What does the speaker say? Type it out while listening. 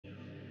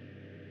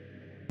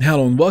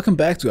Hello and welcome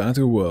back to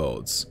Outer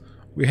Worlds.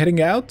 We're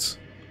heading out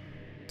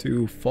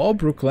to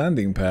Fallbrook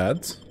landing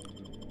pad,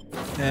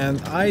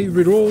 and I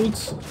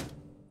rerolled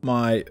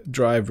my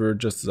driver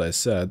just as I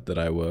said that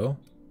I will.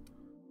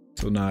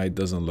 So now it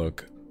doesn't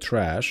look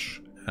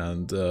trash,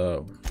 and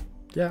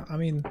yeah, I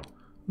mean, I'm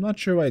not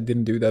sure why I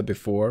didn't do that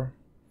before.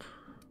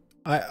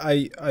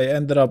 I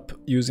ended up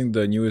using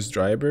the newest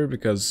driver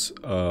because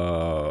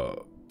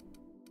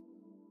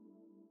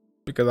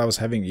I was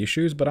having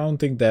issues, but I don't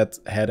think that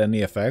had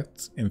any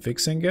effect in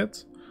fixing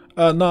it.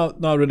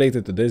 Not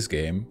related to this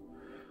game,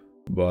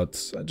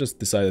 but I just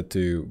decided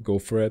to go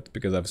for it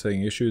because I was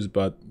having issues,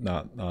 but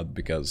not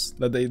because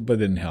that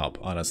didn't help,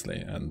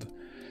 honestly. And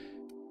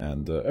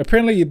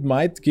apparently it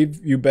might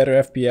give you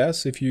better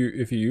FPS if you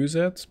use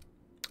it.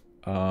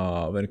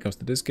 When it comes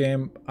to this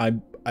game,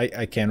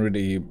 I can't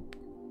really.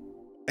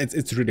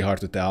 It's really hard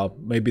to tell.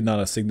 Maybe not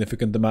a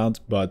significant amount,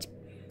 but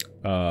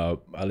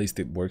at least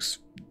it works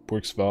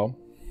well,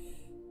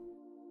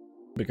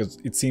 because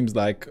it seems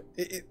like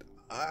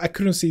I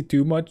couldn't see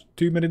too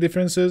many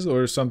differences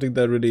or something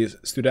that really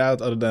stood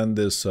out other than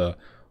this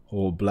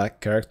whole black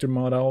character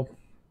model.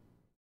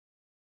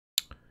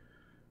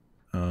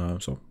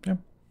 So yeah,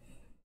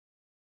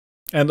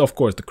 and of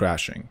course the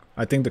crashing.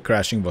 I think the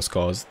crashing was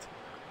caused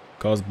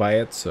by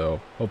it,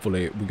 so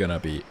hopefully we're gonna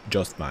be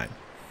just fine.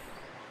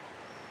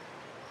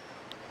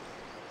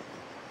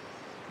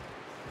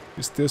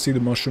 You still see the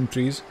mushroom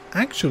trees?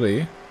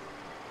 Actually,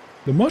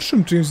 the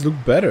mushroom trees look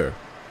better,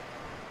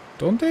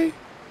 don't they?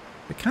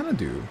 They kind of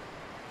do.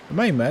 Am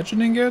I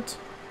imagining it?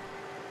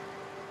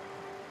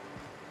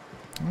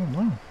 I don't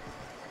know.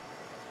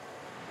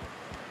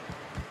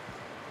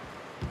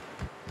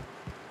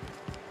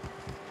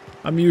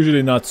 I'm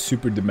usually not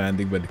super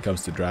demanding when it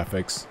comes to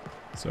graphics,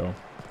 so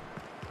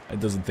it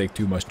doesn't take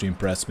too much to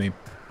impress me.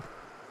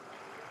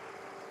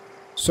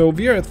 So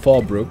we are at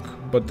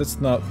Fallbrook, but that's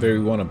not where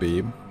we want to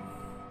be.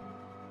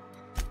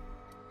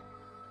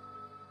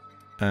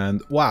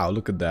 And wow,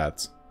 look at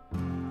that.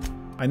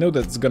 I know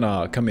that's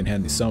gonna come in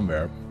handy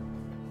somewhere.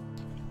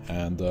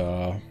 And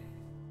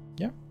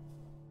yeah.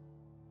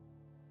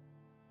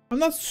 I'm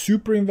not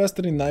super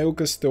invested in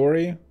Nyoka's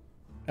story,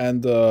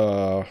 and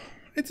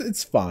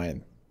it's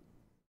fine.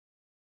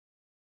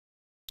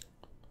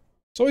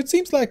 So it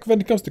seems like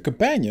when it comes to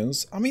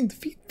companions, I mean,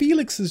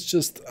 Felix is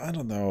just, I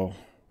don't know.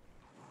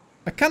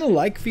 I kind of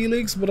like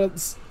Felix, but at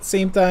the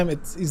same time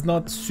he's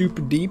not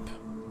super deep.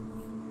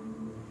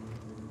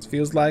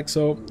 Feels like,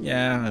 so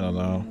yeah, I don't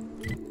know.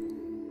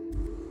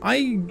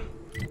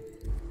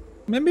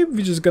 Maybe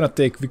we're just gonna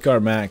take Vicar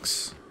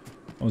Max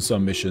on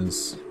some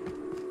missions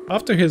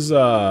after his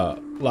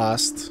after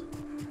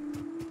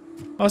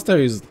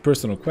his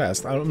personal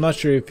quest. I'm not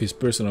sure if his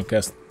personal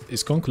quest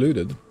is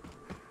concluded.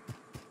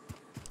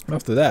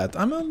 After that,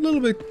 I'm a little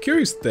bit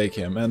curious to take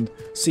him and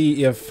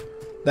see if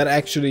that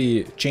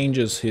actually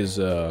changes his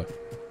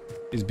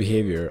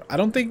behavior. I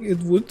don't think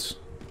it would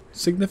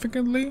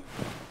significantly,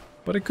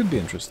 but it could be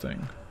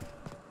interesting,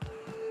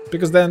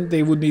 because then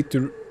they would need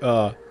to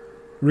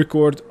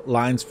record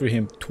lines for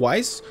him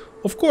twice.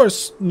 Of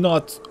course,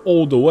 not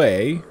all the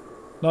way,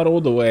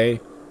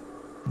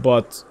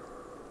 but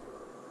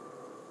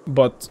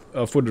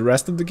for the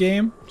rest of the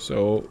game.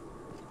 So,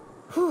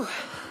 whew,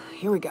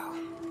 here we go.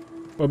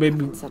 Or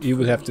maybe you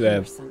would have to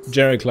have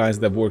generic lines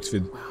that works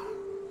with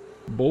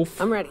both.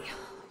 I'm ready.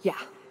 Yeah.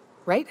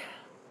 Right?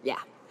 Yeah.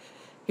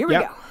 Here we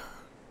go.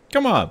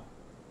 Come on.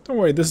 Don't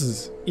worry, this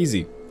is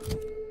easy.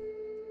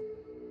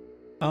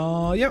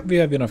 Yeah, we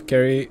have enough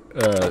carry,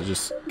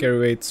 just carry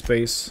weight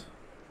space.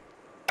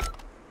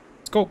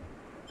 Let's go.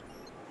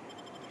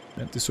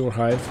 Antisaur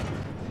hive.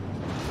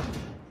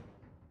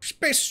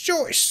 Space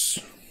choice.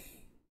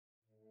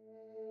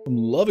 I'm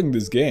loving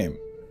this game.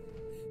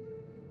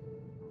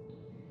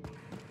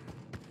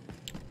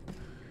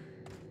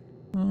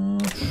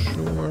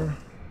 Sure.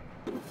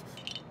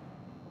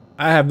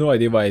 I have no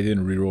idea why I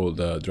didn't reroll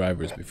the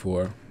drivers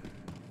before.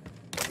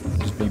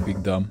 Just being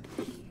big dumb.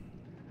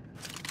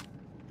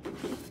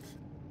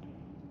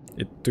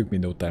 It took me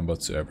no time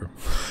whatsoever.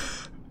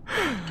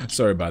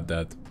 Sorry about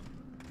that.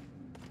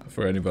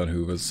 For anyone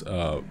who was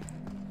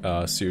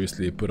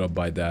seriously put up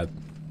by that.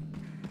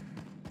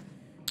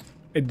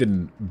 It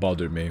didn't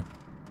bother me.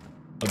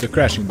 The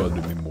crashing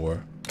bothered me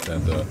more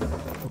than the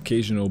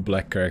occasional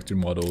black character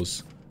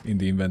models in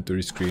the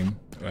inventory screen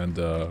and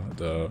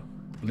the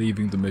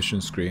leaving the mission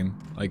screen.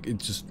 Like, it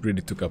just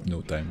really took up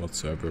no time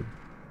whatsoever.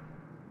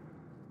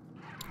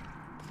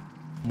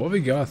 What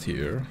we got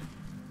here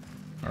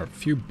are a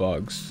few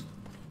bugs.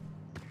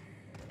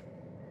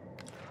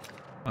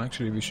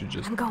 Actually, we should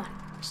just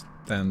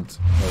stand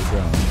our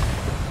ground.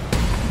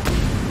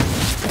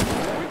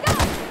 Here we go!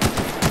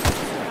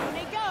 Down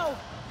they go!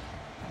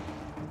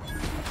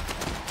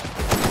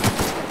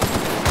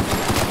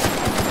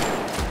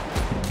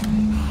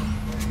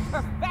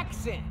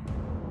 Perfection!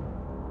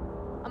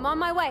 I'm on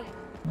my way.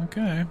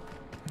 Okay.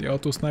 The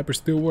auto sniper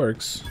still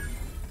works.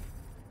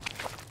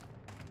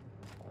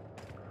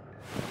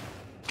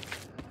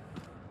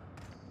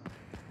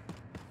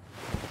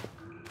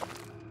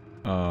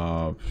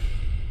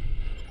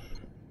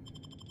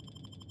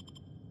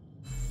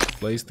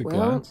 Place the Well,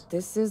 gland?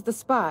 this is the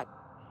spot.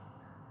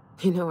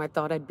 You know, I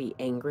thought I'd be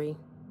angry.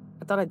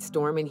 I thought I'd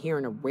storm in here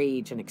in a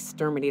rage and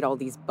exterminate all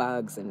these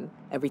bugs and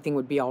everything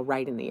would be all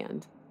right in the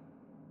end.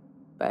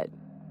 But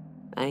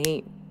I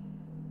ain't.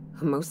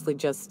 I'm mostly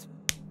just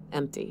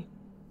empty.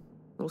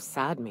 A little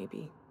sad,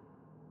 maybe.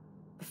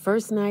 The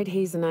first night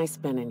Hayes and I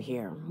spent in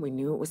here, we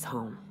knew it was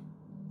home.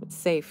 It's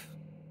safe.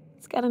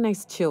 It's got a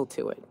nice chill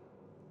to it.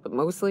 But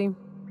mostly,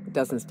 it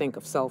doesn't stink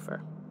of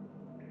sulfur.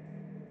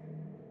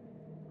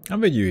 I'm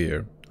with you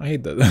here. I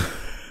hate that.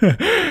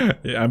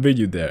 Yeah, I'm with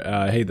you there.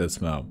 I hate that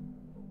smell.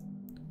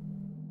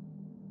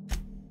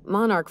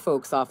 Monarch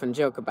folks often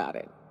joke about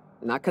it.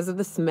 Not because of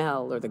the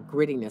smell or the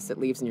grittiness it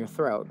leaves in your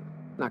throat.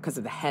 Not because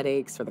of the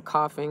headaches or the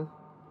coughing.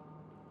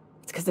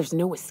 It's because there's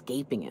no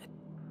escaping it.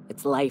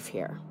 It's life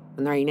here,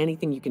 and there ain't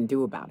anything you can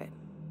do about it.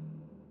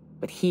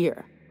 But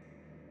here,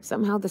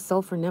 somehow the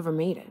sulfur never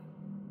made it.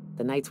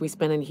 The nights we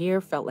spent in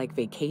here felt like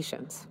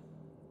vacations.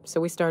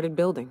 So we started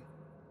building.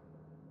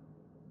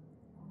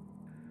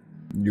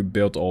 You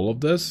built all of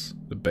this?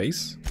 The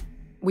base?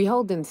 We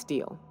hauled in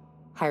steel,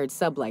 hired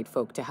sublight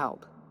folk to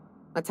help.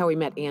 That's how we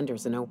met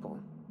Anders and Opal.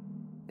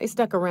 They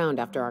stuck around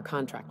after our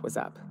contract was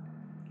up.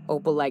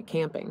 Opal liked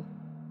camping.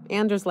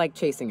 Anders liked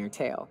chasing her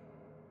tail.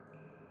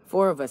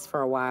 4 of us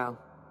for a while,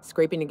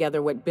 scraping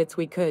together what bits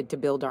we could to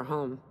build our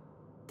home.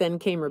 Then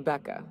came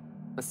Rebecca,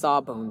 a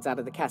sawbones out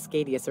of the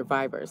Cascadia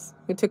survivors,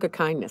 who took a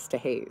kindness to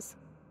Hayes.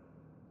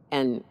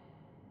 And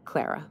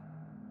Clara,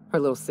 her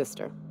little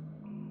sister.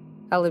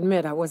 I'll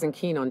admit I wasn't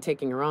keen on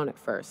taking her on at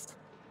first,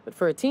 but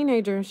for a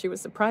teenager, she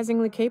was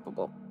surprisingly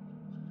capable.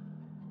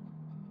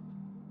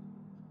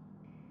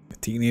 A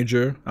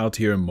teenager out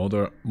here in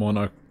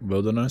Monarch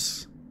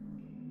Wilderness?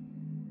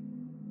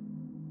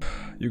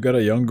 You got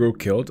a young girl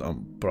killed?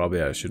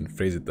 Probably I shouldn't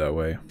phrase it that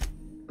way.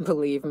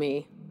 Believe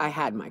me, I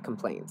had my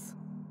complaints.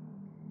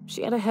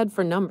 She had a head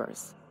for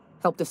numbers,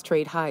 helped us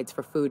trade hides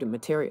for food and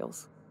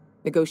materials,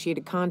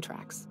 negotiated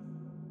contracts.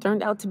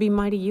 Turned out to be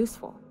mighty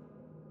useful.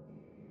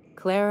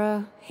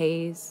 Clara,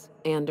 Hayes,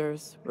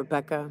 Anders,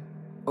 Rebecca,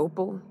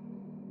 Opal,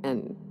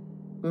 and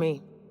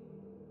me.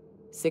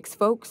 6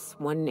 folks,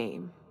 1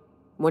 name,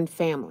 1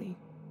 family.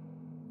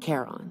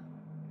 Charon.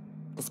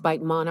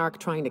 Despite Monarch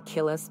trying to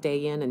kill us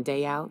day in and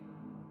day out,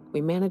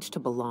 we managed to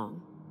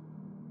belong.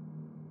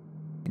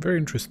 Very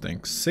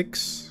interesting.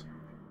 6?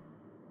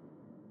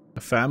 A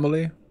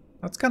family?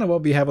 That's kind of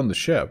what we have on the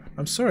ship.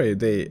 I'm sorry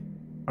they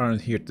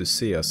aren't here to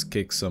see us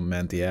kick some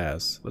manty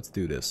ass. Let's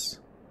do this.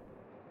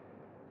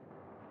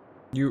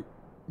 You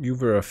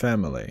were a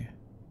family.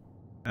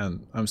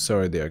 And I'm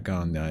sorry they are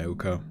gone,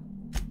 Nyuka.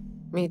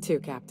 Me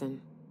too,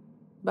 Captain.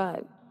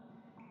 But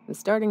I'm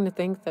starting to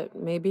think that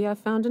maybe I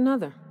found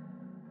another.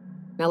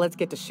 Now let's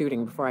get to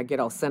shooting before I get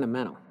all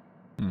sentimental.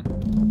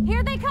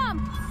 Here they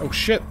come! Oh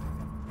shit!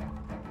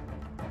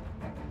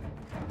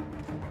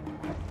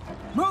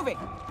 Moving!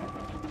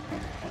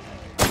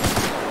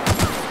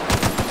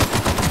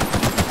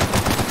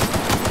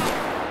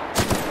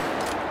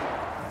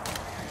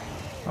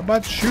 How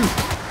about shoot?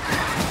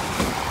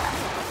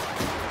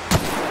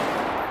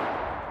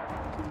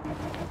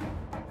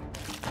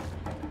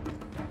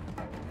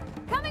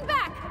 Coming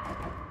back!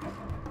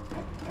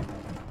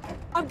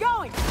 I'm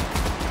going!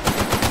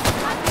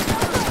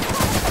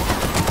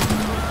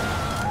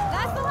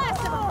 That's the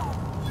last of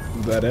them!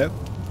 Is that it?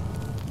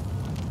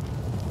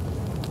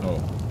 Oh.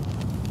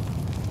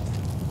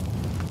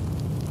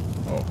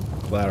 Oh,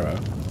 Clara.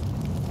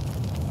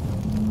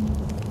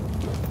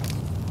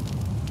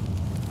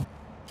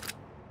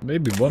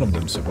 Maybe one of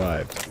them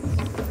survived.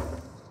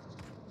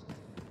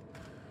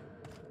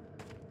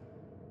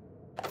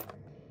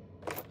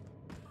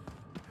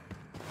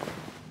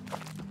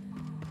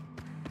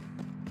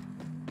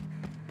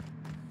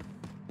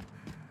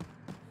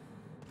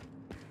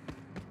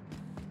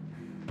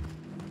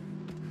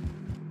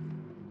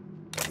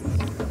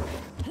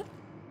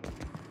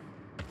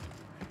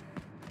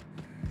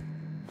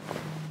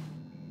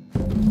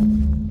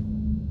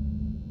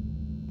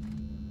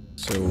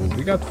 So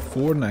we got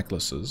 4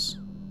 necklaces.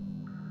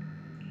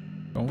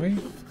 Don't we?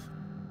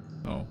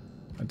 Oh,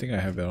 I think I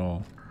have it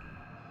all.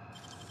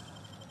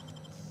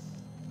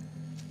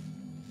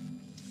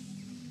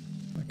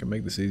 I can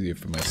make this easier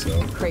for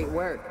myself. Great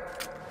work.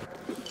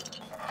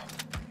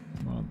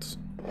 Not.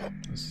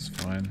 This is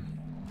fine.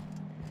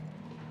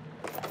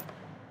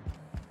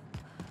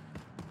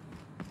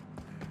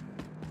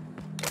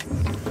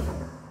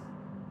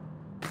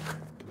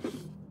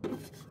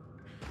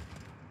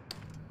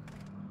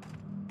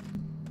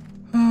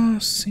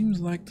 Seems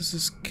like this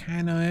is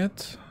kinda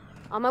it.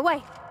 On my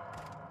way.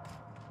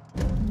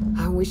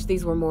 I wish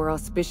these were more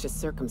auspicious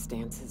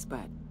circumstances,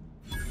 but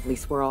at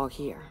least we're all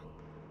here.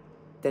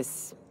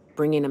 This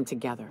bringing them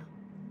together,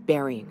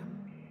 burying them.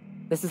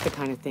 This is the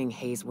kind of thing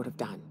Hayes would have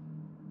done.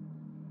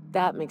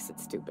 That makes it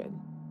stupid.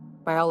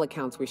 By all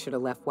accounts, we should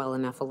have left well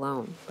enough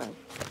alone, but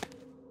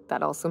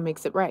that also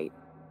makes it right.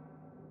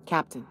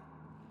 Captain,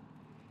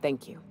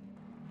 thank you.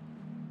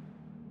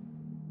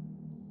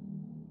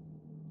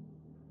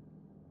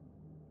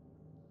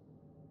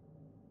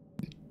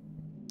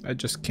 I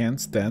just can't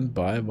stand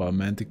by while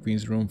Mantic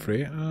Queen's room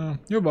free.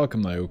 You're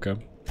welcome,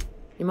 Nyoka.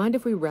 You mind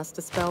if we rest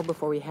a spell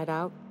before we head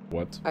out?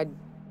 What? I'd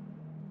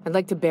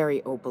like to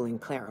bury Opal and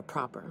Clara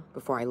proper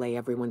before I lay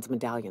everyone's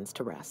medallions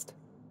to rest.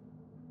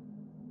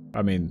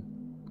 I mean,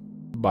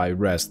 by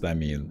rest, I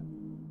mean,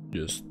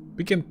 just,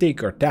 we can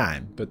take our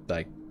time, but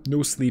like,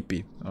 no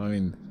sleepy. I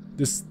mean,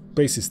 this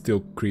place is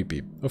still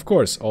creepy. Of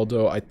course,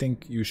 although I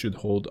think you should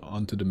hold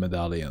onto the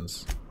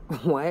medallions.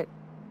 What?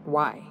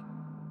 Why?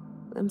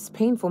 Them's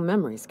painful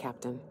memories,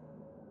 Captain.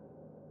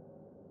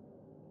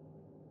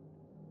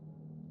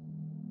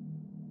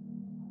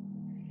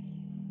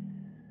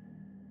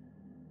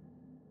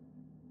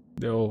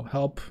 They'll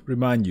help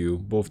remind you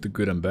both the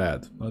good and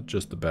bad, not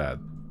just the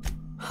bad.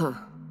 Huh.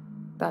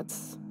 That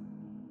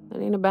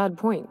ain't a bad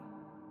point.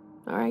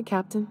 All right,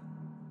 Captain.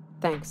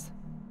 Thanks.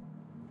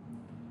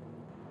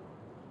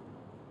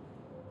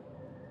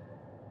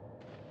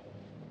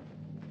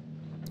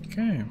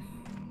 Okay.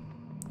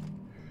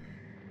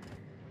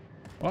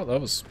 Well,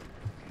 that was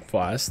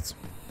fast.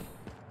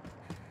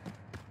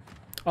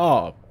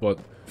 Oh, but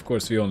of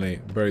course we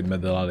only buried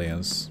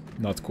medallions,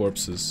 not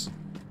corpses.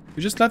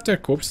 We just left their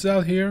corpses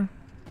out here?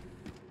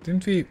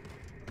 Didn't we?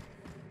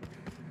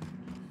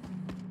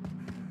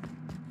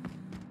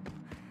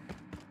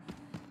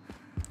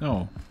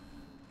 No.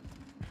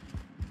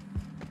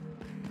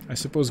 I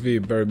suppose we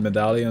buried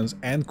medallions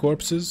and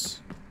corpses?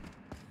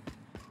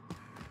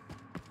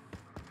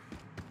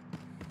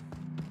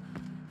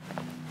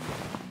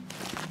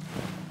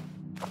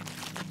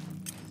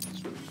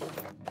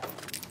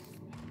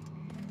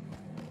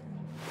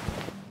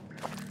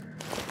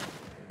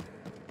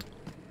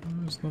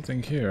 There's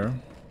nothing here.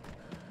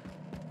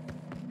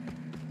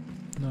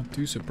 Not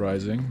too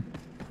surprising.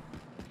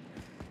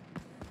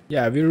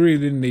 Yeah, we really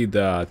didn't need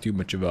too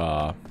much of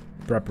a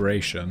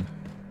preparation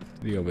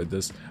to deal with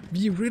this.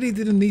 We really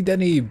didn't need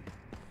any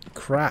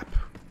crap.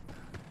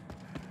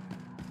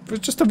 It was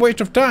just a waste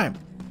of time.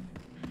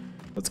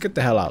 Let's get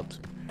the hell out.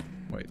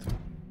 Wait.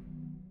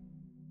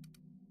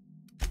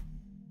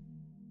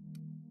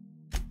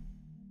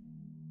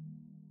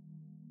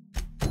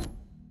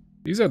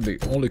 These are the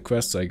only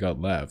quests I got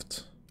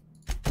left.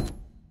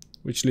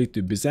 Which lead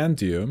to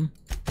Byzantium,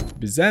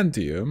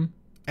 Byzantium,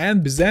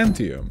 and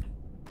Byzantium.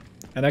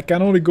 And I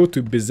can only go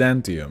to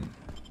Byzantium.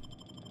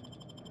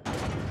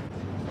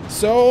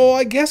 So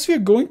I guess we're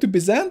going to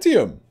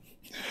Byzantium.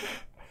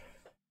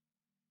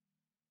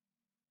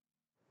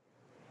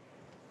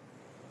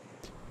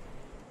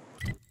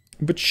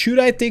 But should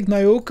I take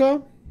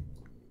Nyoka?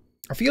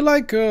 I feel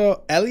like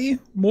Ellie,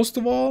 most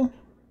of all.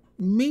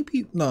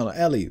 Maybe, no,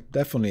 Ellie,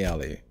 definitely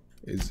Ellie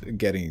is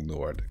getting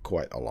ignored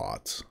quite a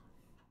lot.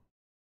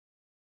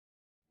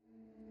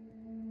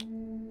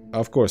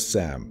 Of course,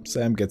 Sam.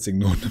 Sam gets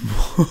ignored the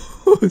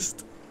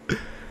most.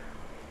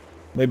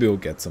 Maybe we'll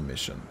get some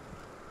mission.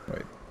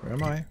 Wait, where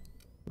am I?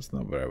 That's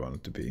not where I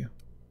wanted to be.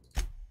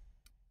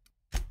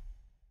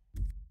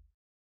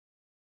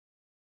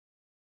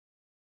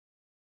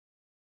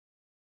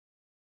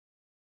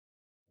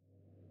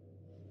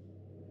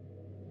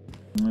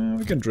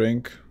 We can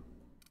drink.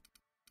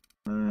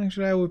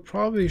 Actually, I would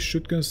probably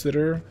should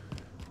consider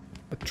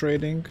a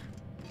trading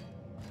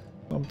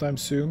sometime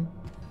soon.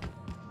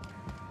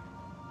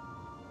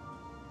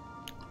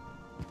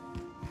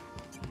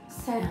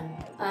 Sam,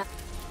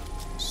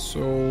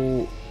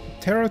 So,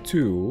 Terra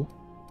 2,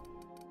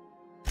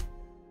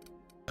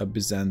 a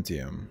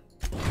Byzantium.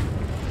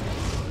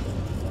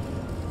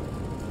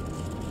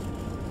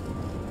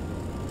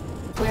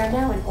 We are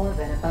now in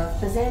orbit above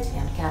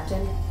Byzantium,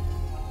 Captain.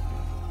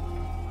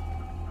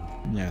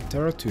 Yeah,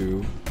 Terra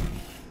 2.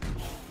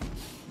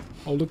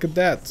 Oh, look at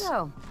that.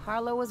 So,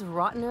 Harlow was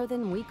rottener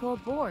than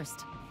week-old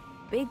Borst.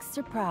 Big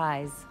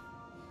surprise.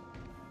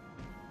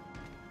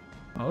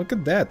 Oh, look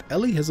at that.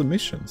 Ellie has a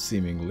mission,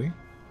 seemingly.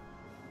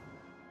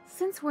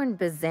 Since we're in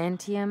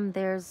Byzantium,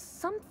 there's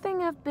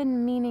something I've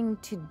been meaning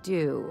to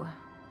do.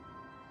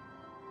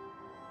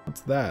 What's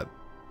that?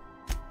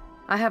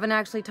 I haven't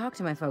actually talked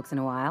to my folks in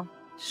a while.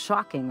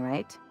 Shocking,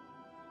 right?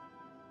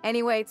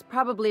 Anyway, it's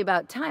probably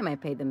about time I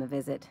paid them a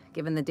visit.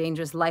 Given the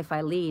dangerous life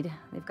I lead,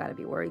 they've got to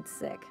be worried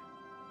sick.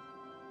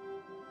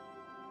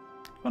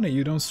 Funny,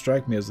 you don't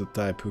strike me as the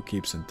type who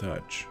keeps in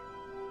touch.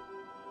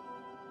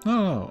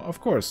 No, of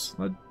course.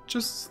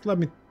 Just let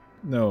me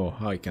know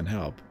how I can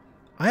help.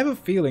 I have a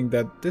feeling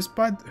that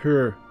despite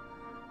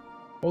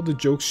all the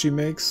jokes she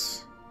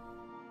makes,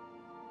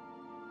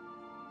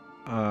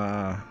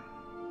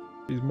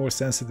 she's more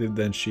sensitive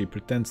than she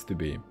pretends to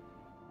be.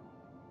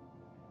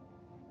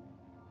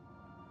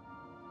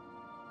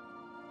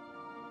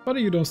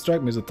 Funny, you don't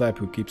strike me as the type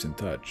who keeps in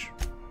touch.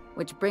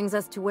 Which brings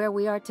us to where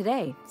we are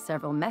today.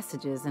 Several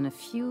messages and a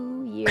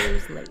few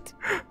years late.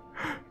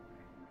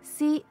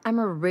 See, I'm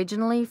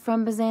originally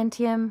from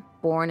Byzantium,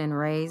 born and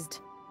raised.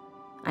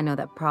 I know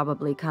that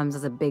probably comes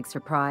as a big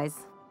surprise.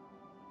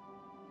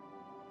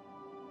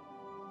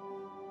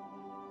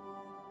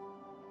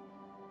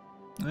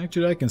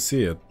 Actually, I can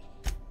see it.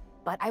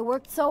 But I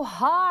worked so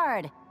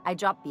hard. I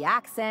dropped the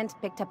accent,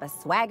 picked up a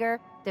swagger,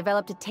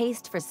 developed a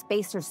taste for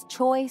Spacer's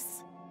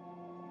choice.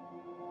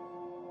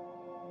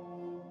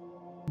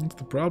 That's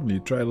the problem, you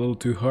try a little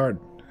too hard.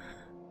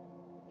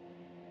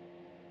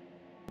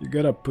 You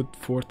gotta put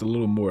forth a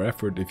little more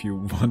effort if you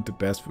want to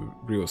pass for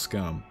real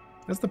scum.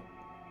 That's the...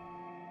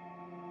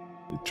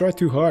 You try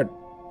too hard.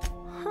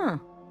 Huh.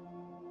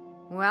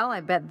 Well,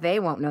 I bet they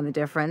won't know the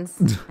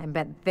difference. I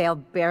bet they'll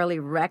barely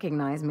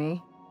recognize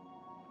me.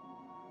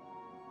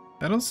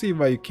 I don't see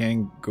why you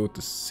can't go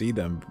to see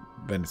them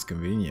when it's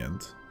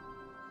convenient.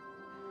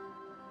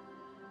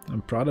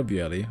 I'm proud of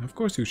you, Ellie. Of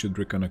course you should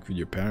reconnect with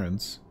your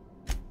parents.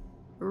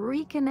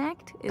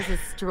 Reconnect is a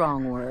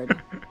strong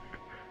word.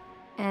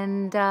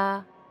 And,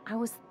 I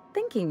was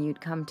thinking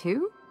you'd come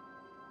too.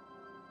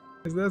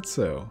 Is that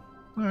so?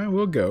 Alright,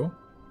 we'll go.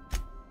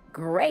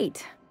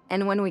 Great.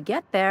 And when we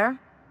get there,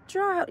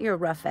 draw out your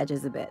rough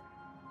edges a bit.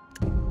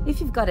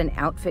 If you've got an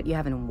outfit you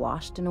haven't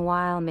washed in a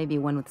while, maybe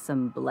one with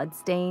some blood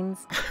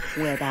stains,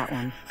 wear that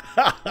one.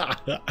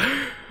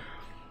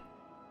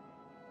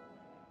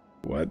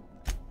 What?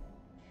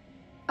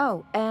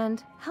 Oh,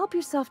 and help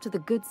yourself to the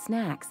good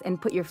snacks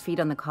and put your feet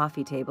on the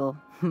coffee table.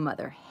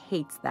 Mother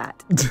hates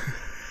that.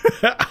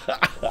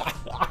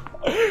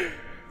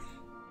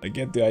 I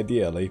get the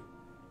idea, Ellie.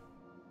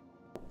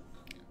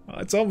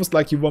 It's almost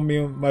like you want me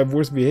on my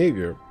worst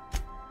behavior.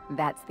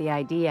 That's the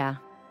idea.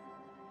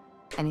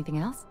 Anything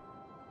else?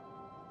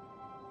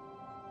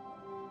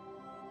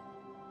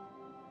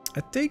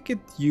 I take it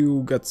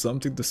you got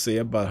something to say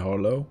about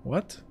Harlow.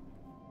 What?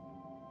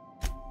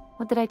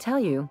 What did I tell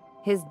you?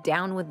 His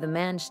down with the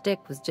man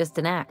shtick was just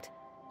an act.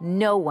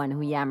 No one who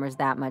yammers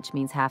that much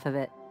means half of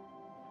it.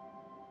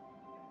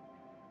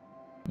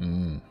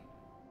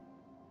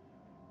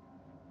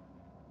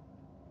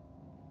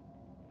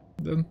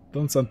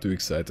 Don't sound too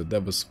excited.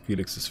 That was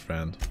Felix's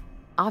friend.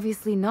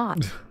 Obviously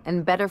not.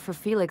 And better for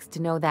Felix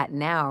to know that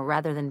now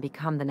rather than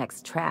become the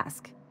next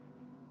Trask.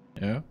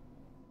 Yeah?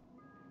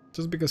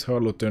 Just because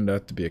Harlow turned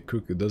out to be a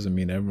crook doesn't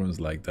mean everyone's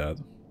like that.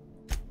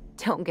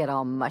 Don't get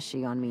all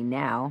mushy on me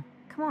now.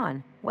 Come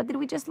on, what did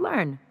we just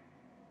learn?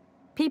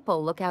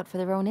 People look out for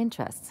their own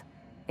interests.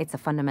 It's a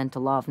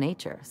fundamental law of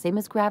nature, same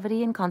as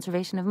gravity and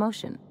conservation of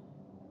motion.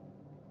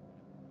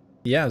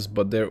 Yes,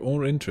 but their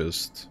own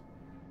interest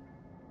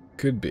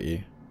could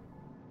be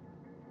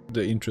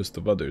the interest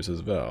of others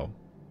as well.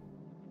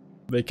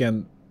 They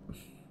can,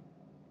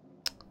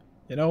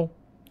 you know,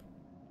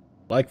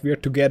 like we're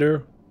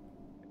together,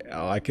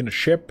 like in a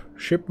ship,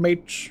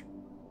 shipmates,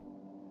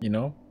 you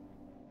know,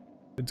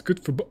 it's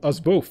good for us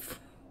both.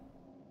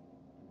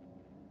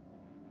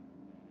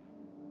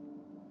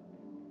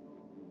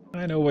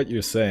 I know what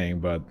you're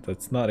saying, but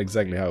that's not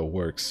exactly how it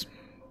works.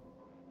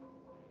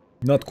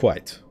 Not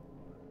quite.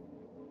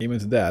 Even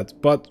to that,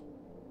 but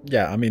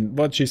yeah, I mean,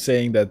 what she's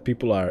saying that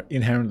people are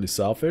inherently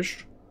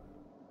selfish,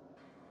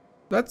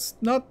 that's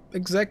not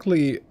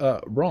exactly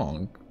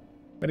wrong.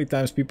 Many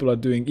times people are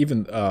doing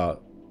even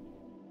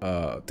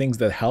things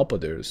that help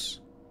others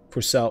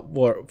for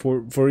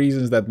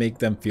reasons that make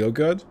them feel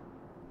good.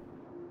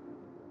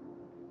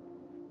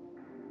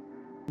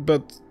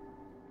 But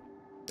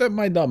that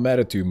might not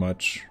matter too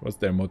much what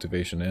their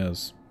motivation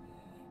is.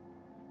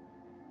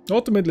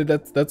 Ultimately,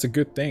 that's a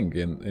good thing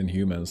in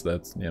humans.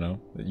 That's, you know,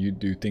 that you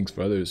do things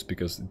for others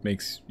because it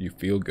makes you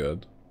feel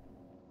good.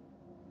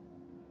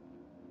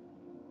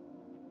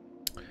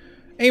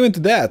 Amen to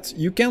that.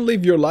 You can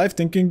live your life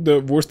thinking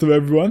the worst of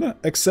everyone,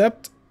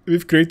 except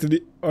we've created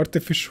the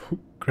artificial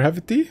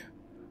gravity.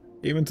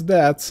 Amen to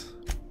that.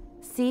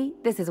 See,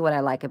 this is what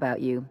I like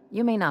about you.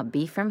 You may not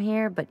be from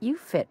here, but you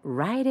fit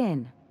right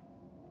in.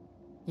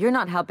 You're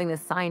not helping the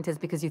scientists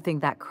because you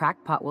think that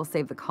crackpot will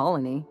save the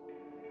colony.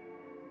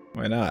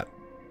 Why not?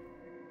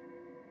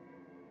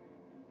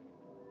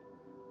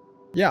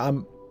 Yeah,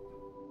 I'm...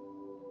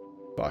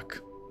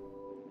 Fuck.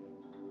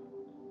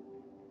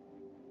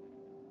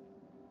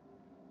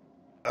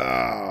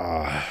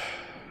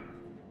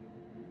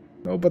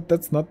 No, but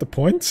that's not the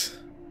point.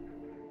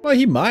 Well,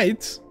 he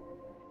might.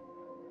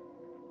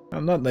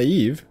 I'm not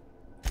naive.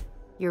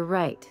 You're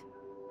right.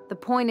 The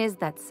point is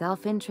that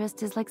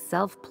self-interest is like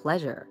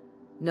self-pleasure.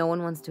 No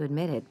one wants to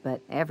admit it,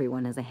 but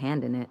everyone has a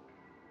hand in it.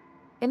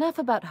 Enough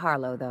about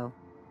Harlow, though.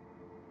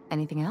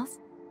 Anything else?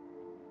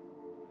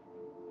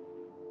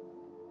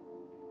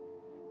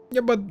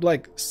 Yeah, but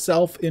like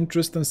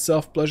self-interest and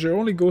self-pleasure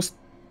only goes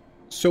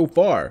so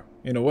far,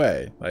 in a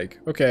way. Like,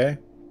 okay.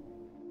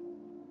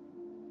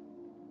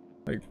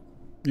 Like,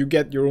 you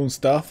get your own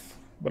stuff,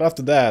 but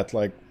after that,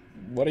 like,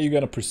 what are you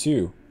gonna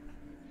pursue?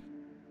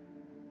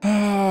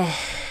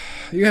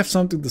 You have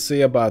something to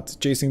say about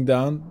chasing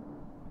down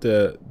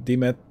the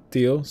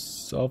dimethyl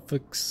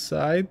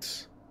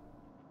sulfoxide?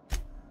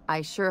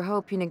 I sure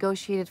hope you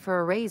negotiated for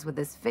a raise with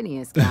this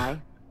Phineas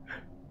guy.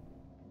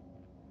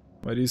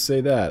 Why do you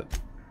say that?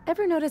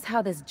 Ever notice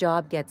how this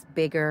job gets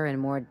bigger and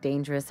more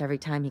dangerous every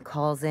time he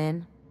calls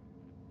in?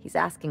 He's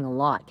asking a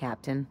lot,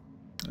 Captain.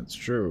 That's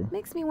true.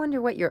 Makes me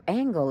wonder what your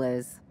angle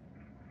is.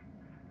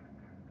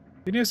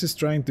 Phineas is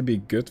trying to be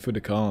good for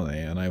the colony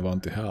and I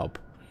want to help.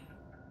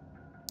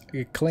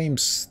 He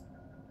claims...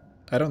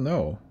 I don't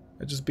know.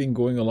 I've just been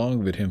going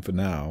along with him for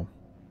now.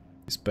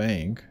 He's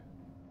paying.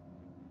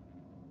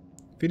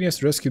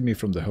 Phineas rescued me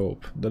from the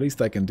Hope. The least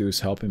I can do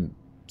is help him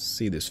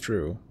see this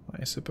through,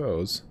 I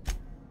suppose.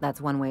 That's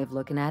one way of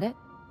looking at it.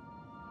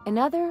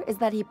 Another is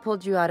that he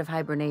pulled you out of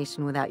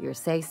hibernation without your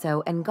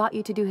say-so and got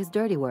you to do his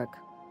dirty work.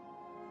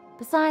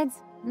 Besides,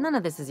 none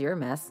of this is your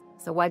mess,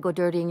 so why go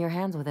dirtying your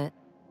hands with it?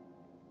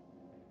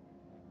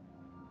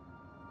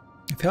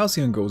 If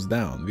Halcyon goes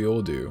down, we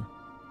all do.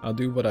 I'll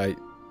do what I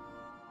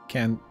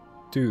can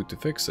do to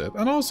fix it.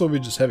 And also we're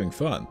just having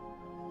fun.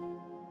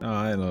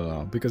 I don't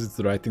know, because it's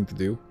the right thing to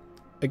do.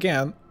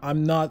 Again, I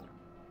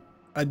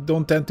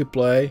don't tend to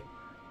play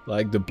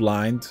like the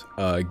blind,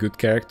 good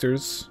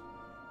characters.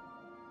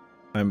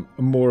 I'm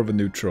more of a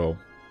neutral.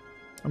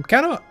 I'm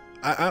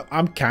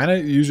kind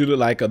of usually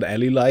like an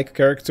Ellie-like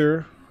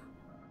character,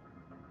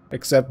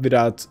 except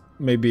without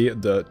maybe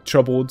the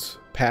troubled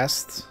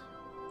past.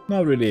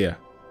 Not really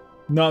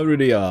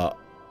a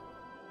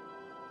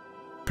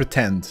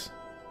pretend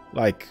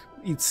like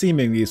it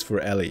seemingly is for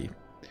Ellie.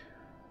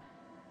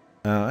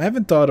 I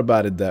haven't thought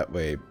about it that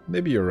way.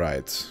 Maybe you're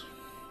right.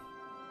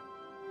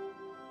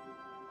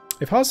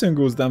 If Halcyon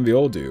goes down, we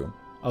all do.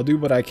 I'll do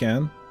what I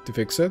can to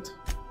fix it.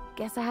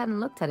 Guess I hadn't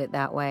looked at it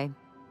that way.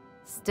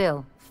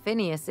 Still,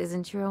 Phineas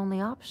isn't your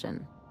only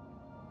option.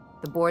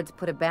 The board's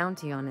put a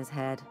bounty on his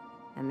head,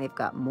 and they've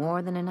got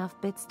more than enough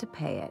bits to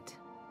pay it.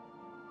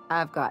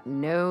 I've got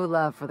no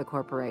love for the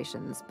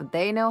corporations, but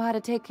they know how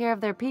to take care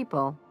of their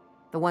people.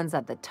 The ones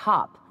at the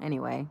top,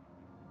 anyway.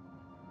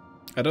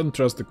 I don't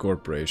trust the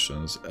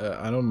corporations.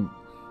 I'm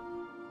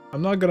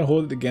not gonna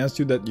hold it against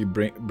you that you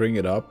bring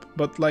it up,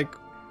 but like,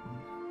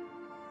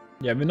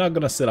 yeah, we're not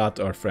gonna sell out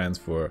our friends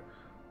for,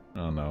 I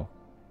don't know,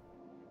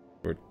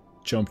 for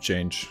chump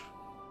change.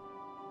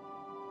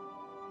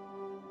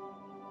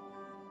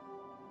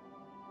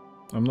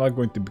 I'm not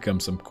going to become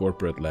some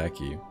corporate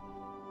lackey.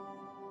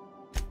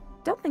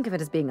 Don't think of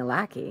it as being a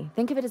lackey.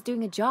 Think of it as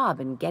doing a job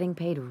and getting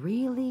paid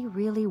really,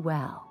 really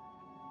well.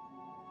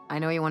 I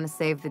know you want to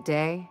save the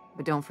day,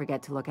 but don't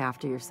forget to look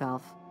after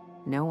yourself.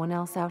 No one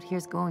else out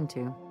here's going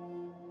to.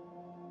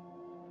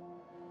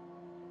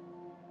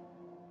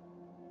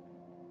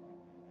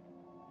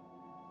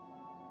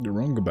 You're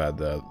wrong about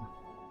that.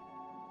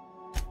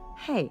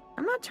 Hey,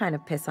 I'm not trying to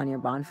piss on your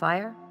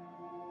bonfire.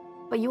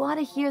 But you ought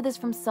to hear this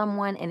from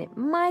someone, and it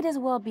might as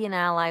well be an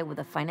ally with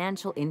a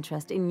financial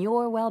interest in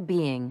your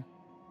well-being.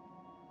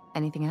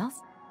 Anything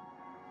else?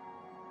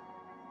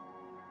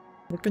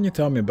 What can you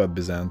tell me about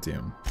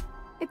Byzantium?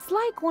 It's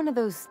like one of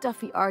those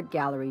stuffy art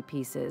gallery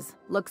pieces.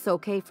 Looks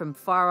okay from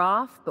far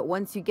off, but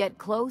once you get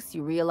close,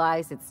 you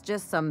realize it's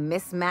just some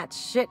mismatched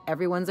shit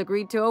everyone's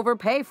agreed to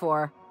overpay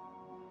for.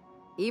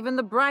 Even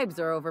the bribes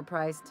are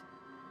overpriced.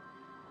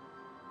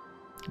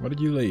 Why did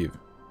you leave?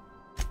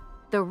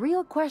 The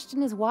real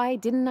question is, why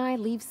didn't I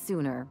leave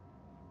sooner?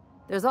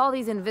 There's all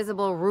these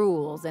invisible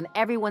rules, and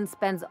everyone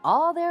spends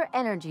all their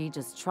energy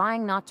just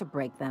trying not to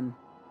break them.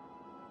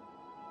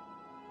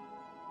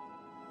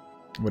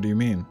 What do you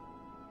mean?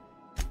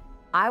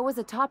 I was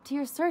a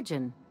top-tier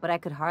surgeon, but I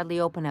could hardly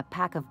open a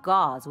pack of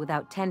gauze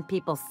without 10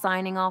 people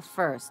signing off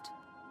first.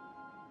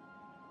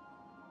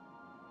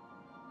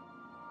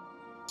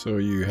 So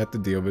you had to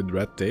deal with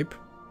red tape?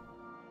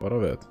 What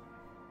of it?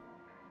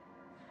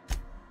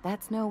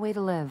 That's no way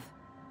to live.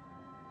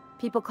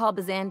 People call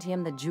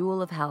Byzantium the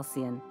jewel of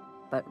Halcyon,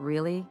 but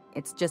really,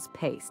 it's just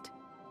paste.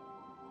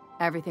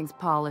 Everything's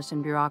polished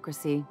and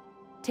bureaucracy.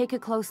 Take a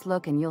close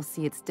look and you'll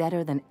see it's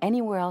deader than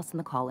anywhere else in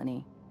the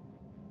colony.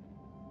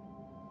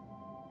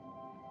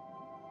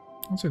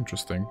 That's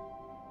interesting.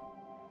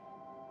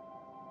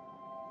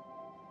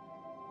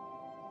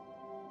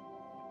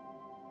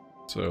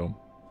 So,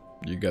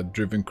 you got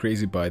driven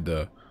crazy by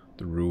the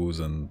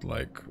rules and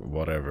like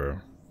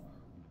whatever.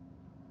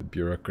 The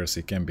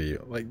bureaucracy can be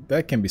like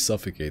that can be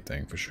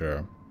suffocating for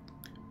sure.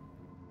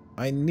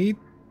 I need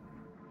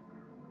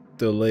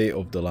the lay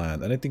of the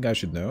land. Anything I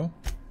should know?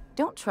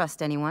 Don't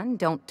trust anyone,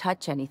 don't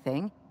touch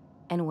anything,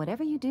 and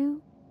whatever you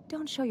do,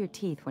 don't show your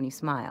teeth when you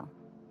smile.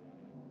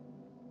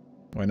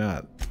 Why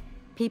not?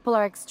 People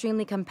are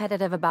extremely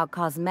competitive about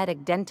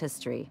cosmetic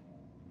dentistry.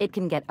 It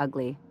can get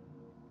ugly.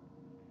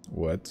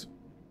 What?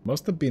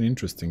 Must have been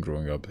interesting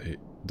growing up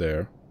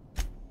there.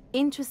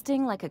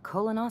 Interesting like a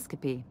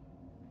colonoscopy.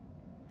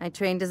 I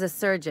trained as a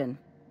surgeon.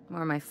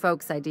 More my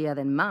folks' idea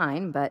than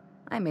mine, but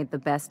I made the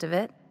best of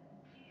it.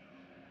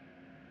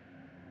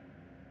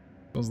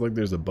 Sounds like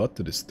there's a but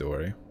to this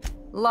story.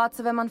 Lots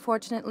of them,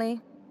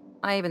 unfortunately.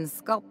 I even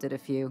sculpted a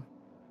few.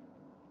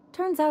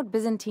 Turns out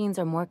Byzantines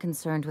are more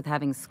concerned with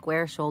having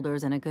square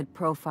shoulders and a good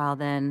profile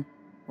than,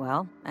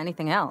 well,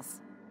 anything else.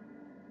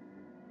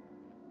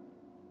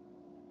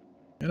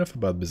 Enough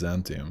about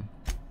Byzantium.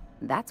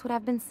 That's what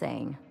I've been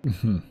saying.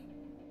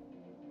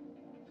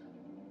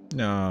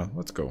 Nah,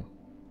 let's go.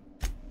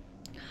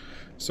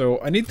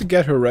 So, I need to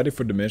get her ready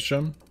for the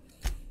mission.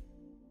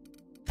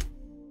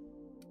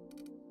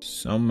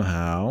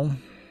 Somehow.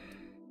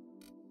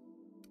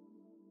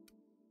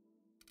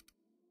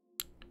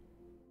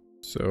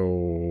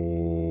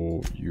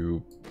 So,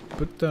 you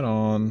put that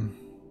on.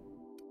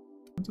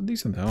 That's a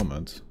decent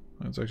helmet.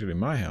 That's actually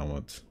my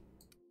helmet.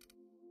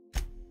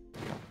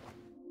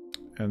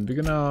 And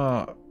we're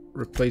gonna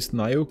replace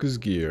Nyoka's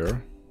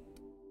gear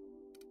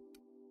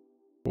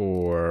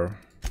for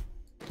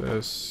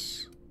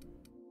this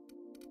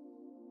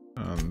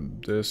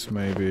and this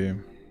maybe.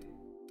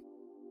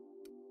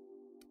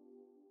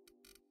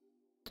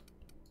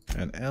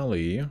 And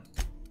Ellie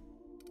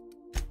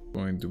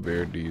going to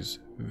wear these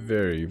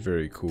very,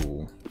 very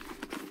cool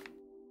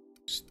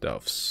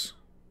stuffs.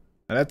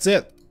 And that's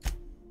it.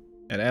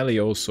 And Ellie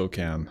also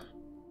can.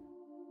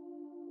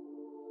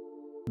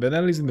 When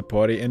Ellie's in the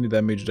party, any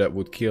damage that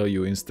would kill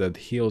you instead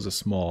heals a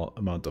small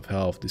amount of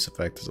health. This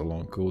effect has a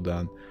long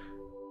cooldown.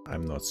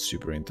 I'm not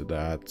super into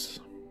that.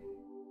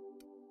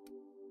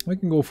 I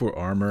can go for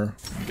armor,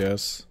 I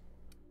guess.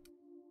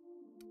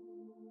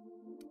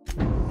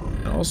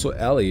 And also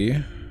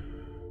Ellie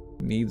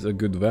needs a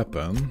good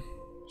weapon.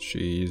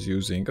 She's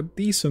using a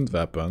decent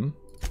weapon.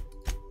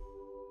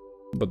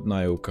 But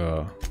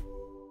Nyoka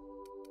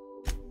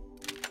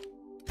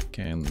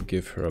can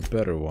give her a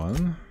better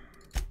one.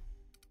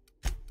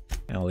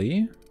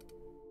 Ellie?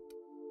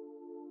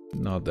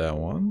 Not that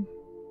one.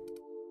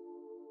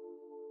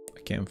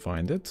 I can't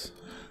find it.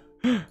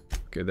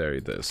 Okay, there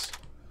it is.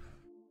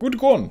 Good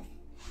one!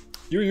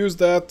 You use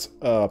that.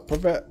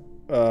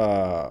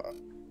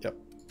 Yep.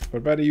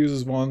 Parvati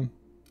uses one.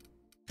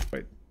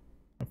 Wait.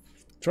 I'm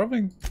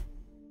struggling.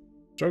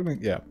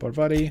 Yeah,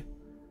 Parvati.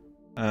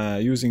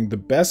 Using the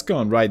best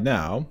gun right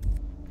now.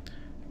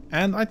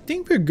 And I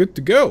think we're good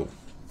to go.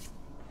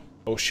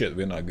 Oh shit,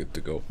 we're not good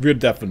to go. We're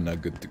definitely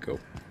not good to go.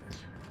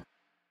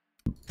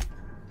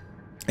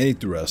 I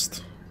need to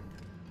rest.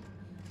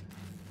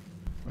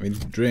 I need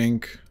to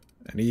drink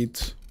and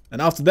eat.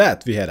 And after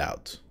that, we head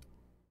out.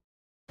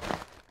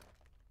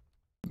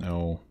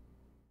 No.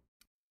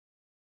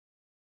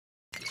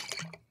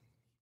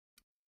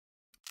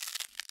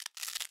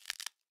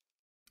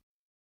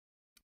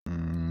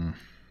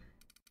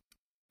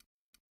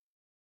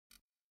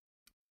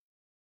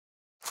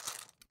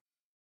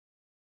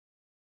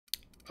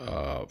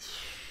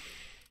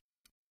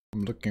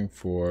 I'm looking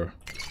for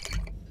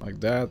like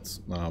that.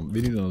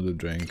 We need another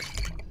drink.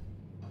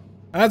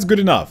 That's good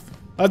enough.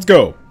 Let's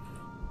go.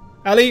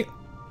 Ellie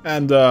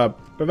and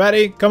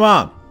Parvati, come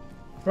on.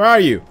 Where are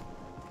you?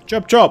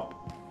 Chop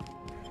chop.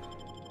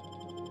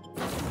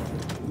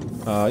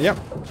 Yep.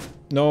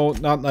 No,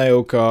 not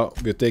Nyoka.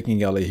 We're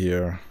taking Ellie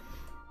here.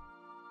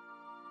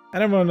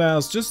 And everyone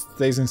else just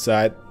stays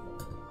inside.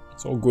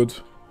 It's all good.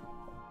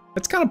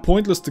 It's kind of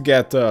pointless to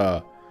get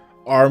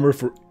armor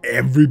for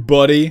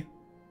everybody,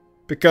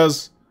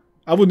 because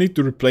I would need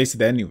to replace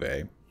it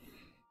anyway.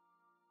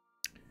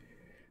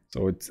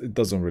 So it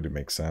doesn't really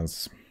make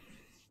sense.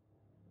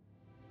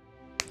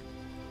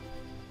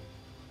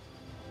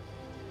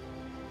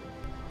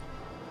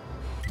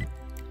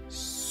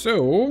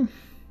 So...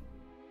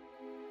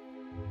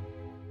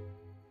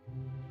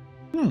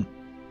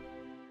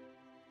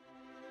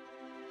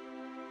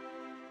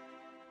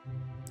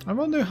 I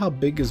wonder how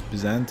big is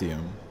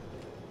Byzantium?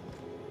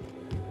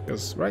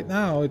 Because right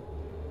now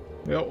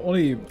we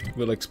only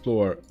will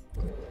explore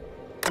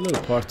a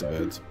little part of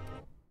it.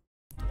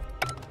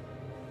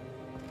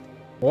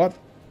 What?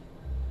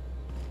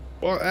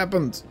 What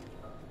happened?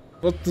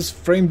 What this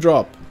frame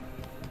drop?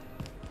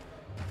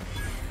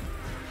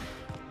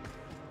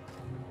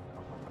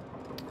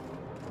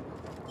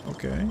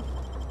 Okay.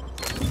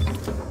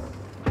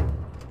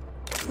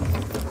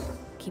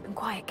 Keep him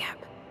quiet, Cap.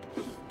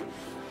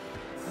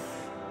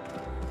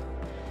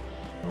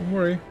 Don't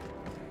worry.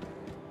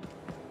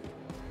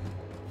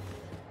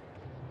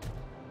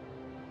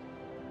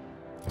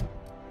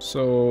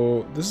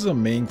 So this is a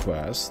main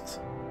quest.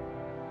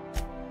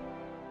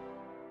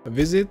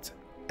 Visit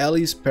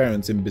Ellie's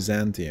parents in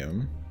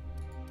Byzantium.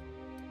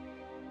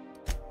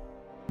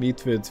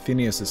 Meet with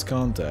Phineas's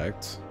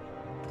contact.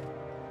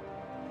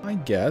 I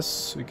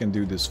guess we can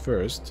do this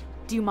first.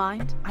 Do you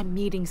mind? I'm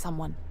meeting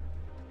someone.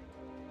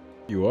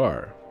 You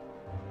are.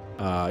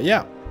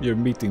 Yeah, you're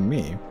meeting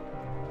me.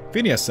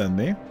 Phineas sent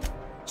me.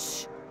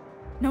 Shh.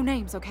 No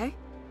names, okay?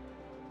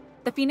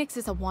 The Phoenix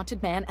is a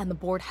wanted man and the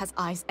board has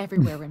eyes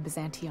everywhere in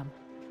Byzantium.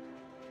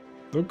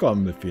 Don't call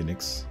me the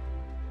Phoenix.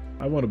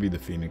 I want to be the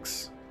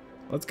Phoenix.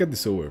 Let's get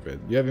this over with.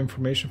 You have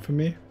information for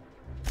me?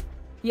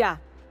 Yeah.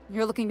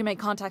 You're looking to make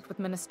contact with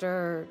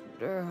Minister...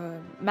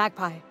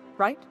 Magpie,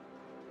 right?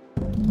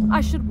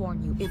 I should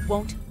warn you, it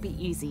won't be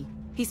easy.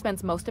 He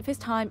spends most of his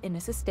time in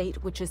his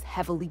estate, which is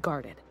heavily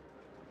guarded.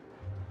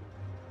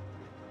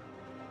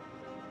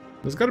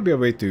 There's gotta be a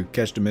way to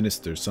catch the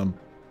minister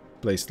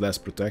someplace less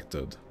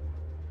protected.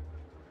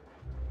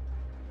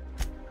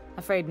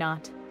 Afraid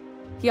not.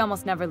 He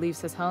almost never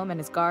leaves his home and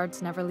his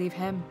guards never leave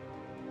him.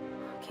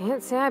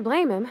 Can't say I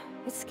blame him.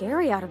 It's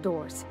scary out of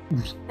doors.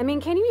 I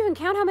mean, can you even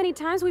count how many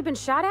times we've been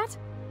shot at?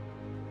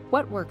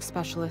 What work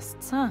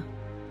specialists, huh?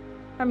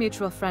 Our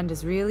mutual friend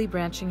is really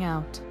branching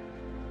out.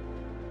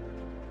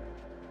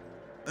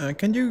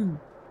 Can you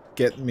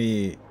get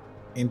me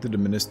into the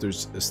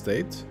minister's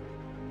estate?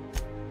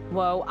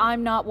 Whoa,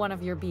 I'm not one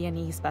of your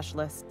B&E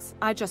specialists.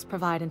 I just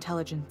provide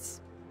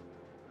intelligence.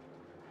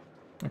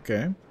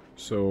 Okay.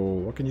 So,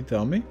 what can you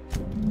tell me?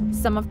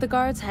 Some of the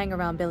guards hang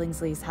around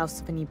Billingsley's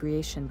House of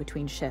Inebriation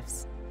between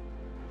shifts.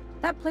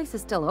 That place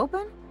is still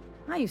open?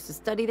 I used to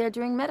study there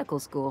during medical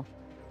school.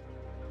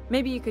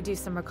 Maybe you could do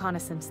some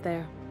reconnaissance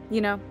there.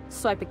 You know,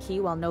 swipe a key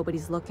while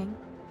nobody's looking.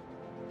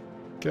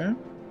 Okay,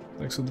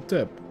 thanks for the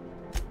tip.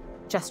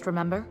 Just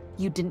remember,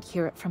 you didn't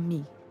hear it from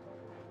me.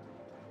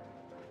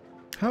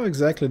 How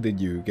exactly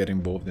did you get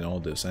involved in all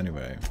this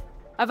anyway?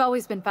 I've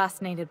always been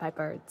fascinated by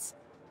birds.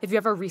 If you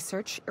ever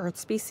research Earth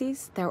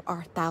species, there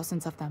are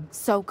thousands of them,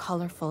 so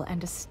colorful and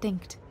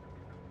distinct.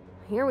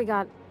 Here we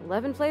got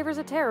 11 flavors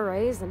of Terra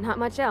rays and not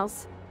much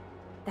else.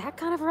 That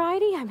kind of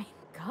variety? I mean,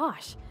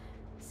 gosh,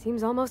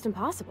 seems almost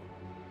impossible.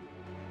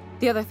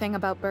 The other thing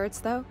about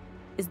birds, though,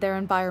 is their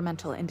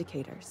environmental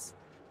indicators.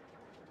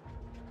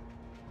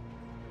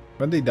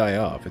 When they die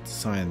off, it's a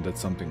sign that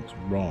something's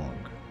wrong.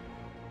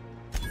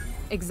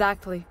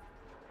 Exactly.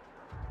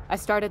 I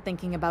started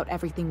thinking about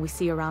everything we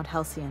see around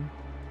Halcyon,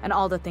 and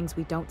all the things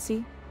we don't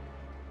see.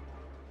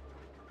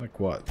 Like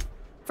what?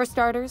 For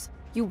starters,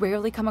 you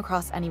rarely come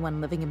across anyone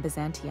living in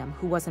Byzantium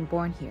who wasn't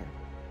born here,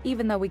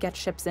 even though we get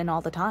ships in all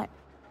the time.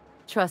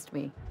 Trust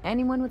me,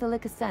 anyone with a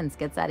lick of sense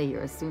gets out of here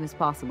as soon as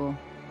possible.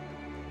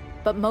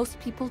 But most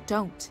people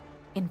don't.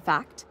 In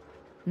fact,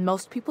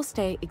 most people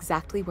stay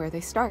exactly where they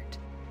start.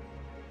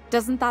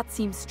 Doesn't that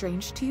seem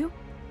strange to you?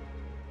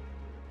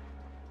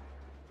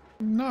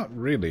 Not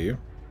really.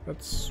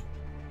 That's...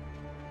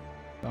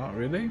 not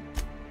really?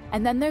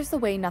 And then there's the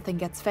way nothing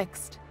gets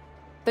fixed.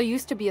 There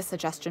used to be a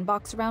suggestion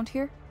box around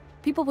here.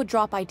 People would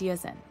drop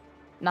ideas in.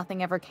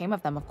 Nothing ever came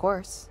of them, of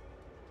course.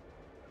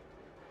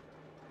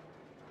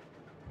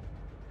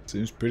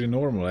 Seems pretty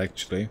normal,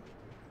 actually.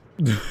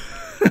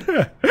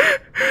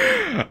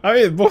 I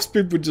mean, most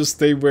people just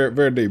stay where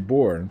they're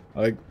born.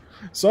 Like,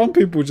 some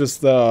people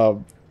just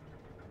don't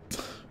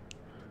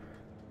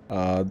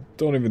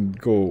even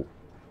go.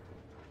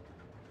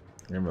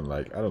 Even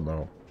like, I don't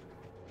know.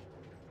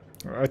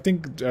 I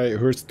think I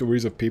heard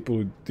stories of people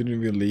who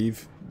didn't even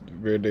leave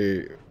where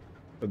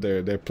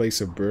their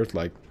place of birth,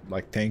 like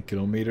 10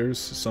 kilometers,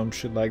 some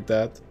shit like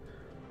that.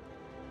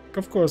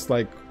 Of course,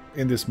 like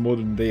in this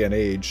modern day and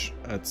age,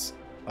 that's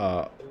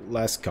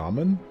less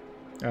common,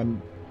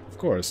 and of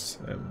course,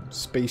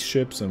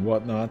 spaceships and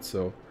whatnot.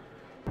 So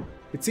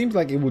it seems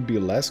like it would be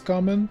less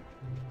common,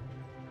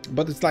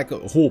 but it's like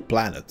a whole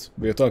planet.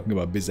 We are talking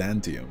about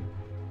Byzantium,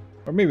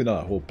 or maybe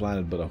not a whole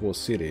planet, but a whole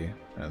city.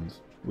 And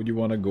would you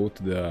want to go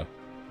to the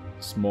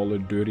smaller,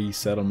 dirty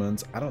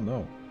settlements? I don't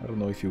know. I don't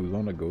know if you would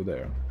want to go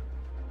there.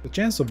 The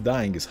chance of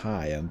dying is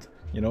high, and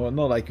you know,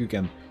 not like you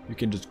can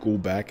just go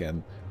back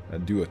and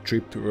do a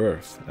trip to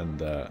Earth, and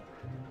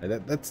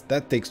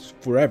that takes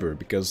forever,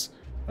 because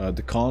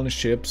the colony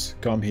ships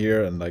come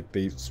here and like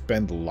they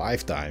spend a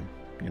lifetime.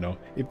 You know,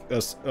 if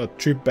a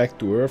trip back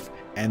to Earth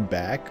and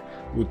back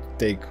would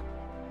take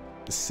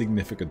a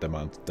significant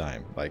amount of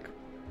time, like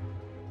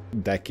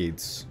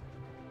decades,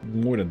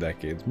 more than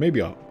decades,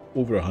 maybe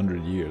over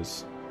 100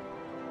 years.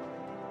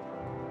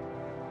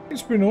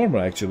 It's pretty normal,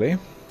 actually.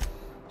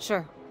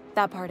 Sure,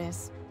 that part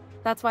is.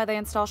 That's why they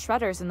install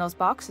shredders in those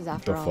boxes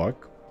after all. The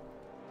fuck?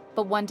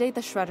 But one day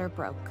the shredder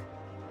broke.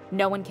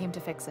 No one came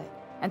to fix it.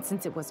 And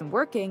since it wasn't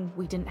working,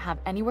 we didn't have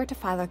anywhere to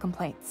file our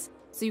complaints.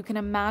 So you can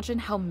imagine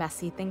how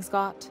messy things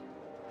got.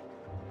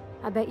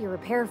 I bet your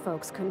repair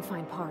folks couldn't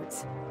find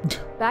parts.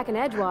 Back in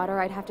Edgewater,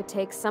 I'd have to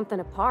take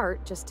something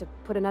apart just to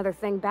put another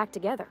thing back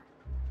together.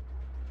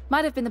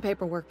 Might have been the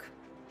paperwork.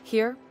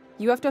 Here,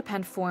 you have to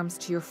append forms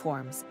to your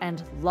forms,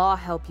 and law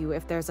help you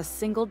if there's a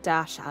single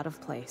dash out of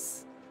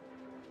place.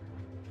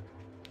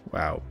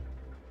 Wow.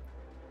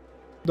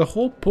 The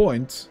whole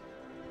point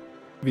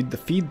with the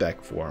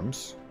feedback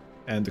forms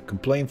and the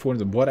complaint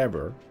forms and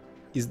whatever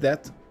is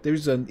that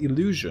there's an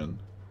illusion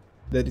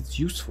that it's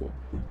useful.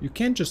 You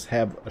can't just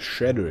have a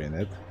shredder in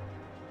it,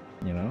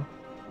 you know?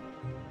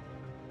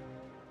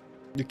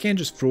 You can't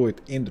just throw it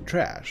in the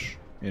trash,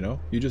 you know?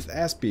 You just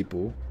ask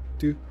people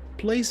to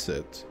place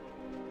it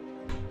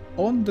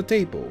on the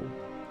table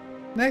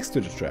next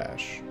to the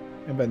trash,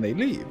 and when they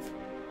leave,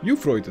 you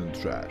throw it in the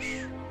trash,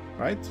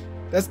 right?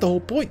 That's the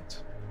whole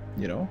point,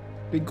 you know?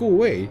 They go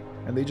away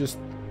and they just,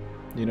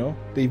 you know,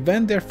 they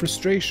vent their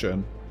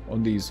frustration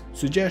on these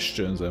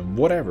suggestions and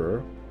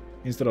whatever,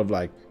 instead of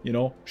like, you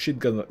know, shit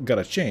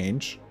gotta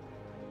change.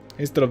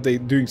 Instead of they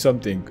doing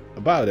something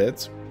about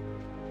it,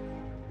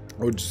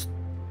 or just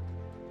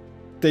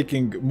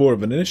taking more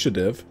of an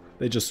initiative,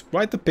 they just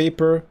write a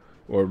paper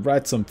or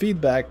write some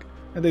feedback,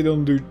 and they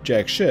don't do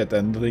jack shit,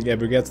 and nothing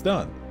ever gets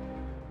done.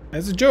 And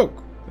it's a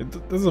joke.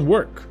 It doesn't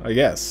work, I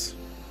guess.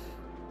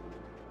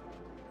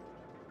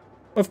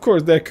 Of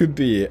course, there could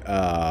be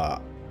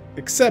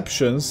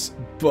exceptions,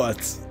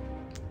 but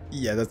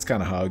yeah, that's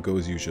kind of how it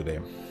goes usually.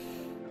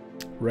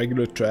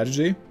 Regular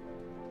tragedy.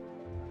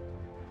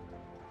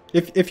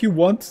 If you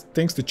want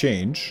things to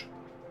change,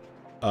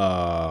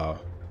 you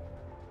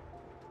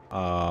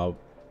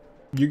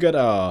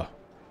gotta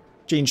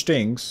change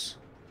things.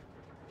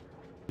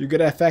 You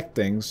gotta affect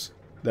things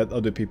that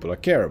other people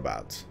care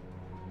about.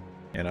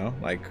 You know,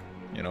 like,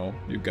 you know,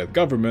 you got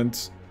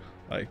government,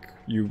 Like,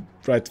 you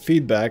write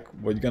feedback,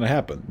 what's gonna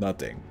happen?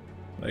 Nothing.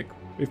 Like,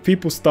 if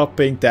people stop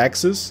paying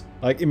taxes,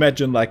 like,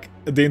 imagine, like,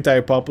 the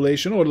entire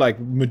population, or, like,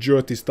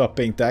 majority stop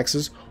paying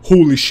taxes,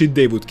 holy shit,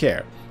 they would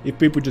care. If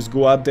people just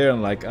go out there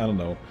and, like, I don't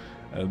know,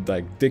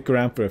 like, dick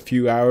around for a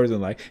few hours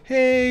and, like,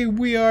 hey,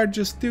 we are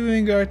just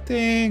doing our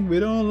thing, we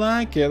don't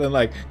like it, and,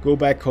 like, go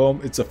back home,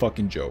 it's a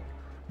fucking joke.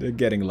 They're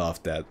getting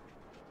laughed at.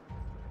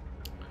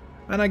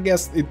 And I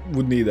guess it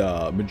would need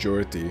a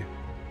majority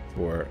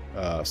for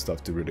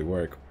stuff to really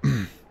work.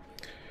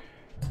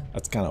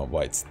 That's kind of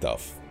white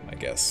stuff, I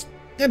guess.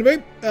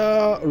 Anyway,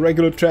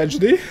 regular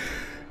tragedy.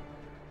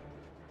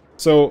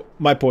 So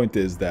my point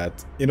is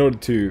that in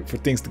order for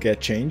things to get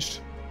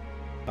changed,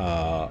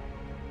 it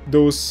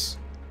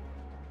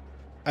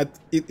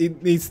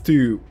needs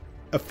to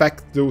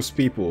affect those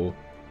people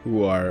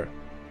who are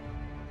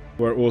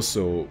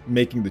also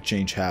making the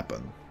change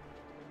happen.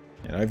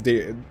 You know,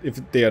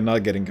 if they are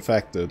not getting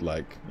affected,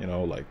 like, you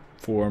know, like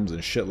forums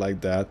and shit like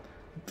that,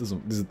 this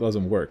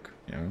doesn't work,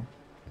 you know.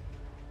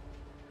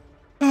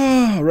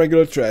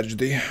 Regular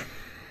tragedy.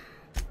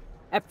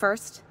 At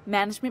first,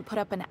 management put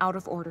up an out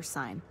of order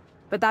sign,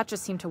 but that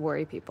just seemed to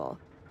worry people,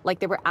 like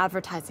they were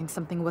advertising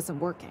something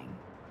wasn't working.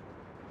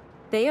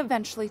 They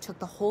eventually took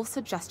the whole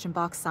suggestion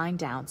box sign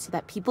down so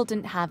that people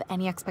didn't have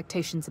any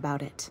expectations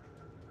about it.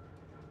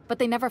 But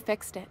they never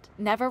fixed it,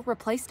 never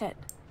replaced it.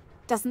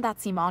 Doesn't that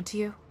seem odd to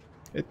you?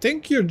 I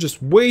think you're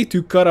just way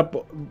too caught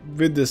up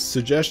with this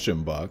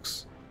suggestion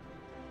box.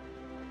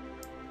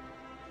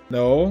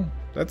 No,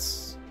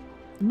 that's...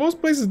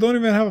 Most places don't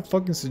even have a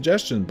fucking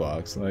suggestion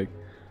box. Like,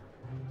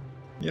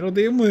 you know,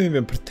 they won't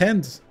even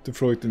pretend to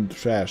throw it in the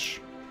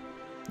trash.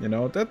 You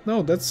know,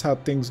 that's how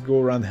things go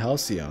around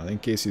Halcyon, in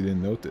case you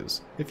didn't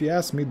notice. If you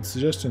ask me, the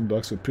suggestion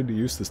box was pretty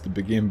useless to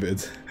begin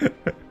with.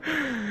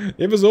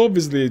 It was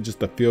obviously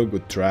just a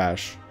feel-good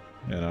trash,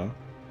 you know,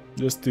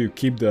 just to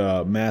keep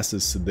the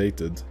masses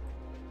sedated.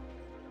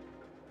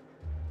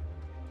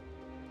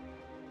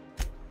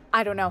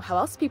 I don't know how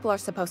else people are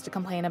supposed to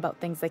complain about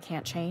things they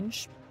can't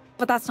change,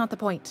 but that's not the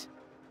point.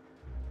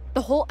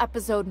 The whole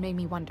episode made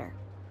me wonder,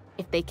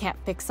 if they can't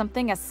fix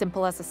something as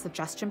simple as a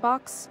suggestion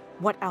box,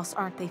 what else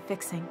aren't they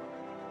fixing?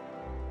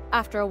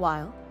 After a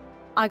while,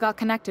 I got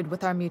connected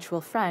with our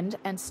mutual friend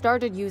and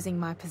started using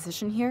my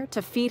position here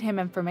to feed him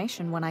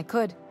information when I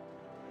could.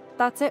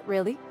 That's it,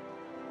 really.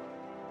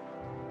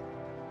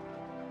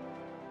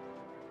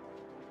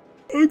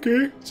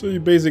 Okay, so you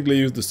basically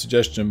use the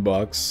suggestion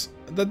box.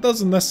 That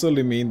doesn't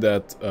necessarily mean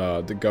that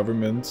the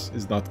government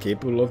is not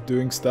capable of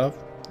doing stuff.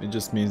 It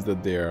just means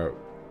that they are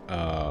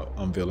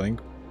unwilling.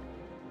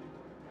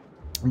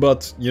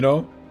 But, you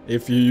know,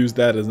 if you use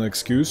that as an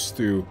excuse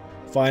to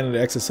finally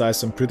exercise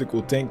some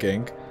critical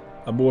thinking,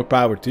 more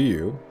power to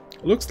you.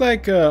 Looks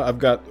like I've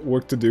got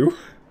work to do.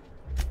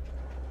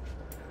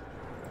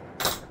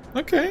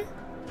 Okay,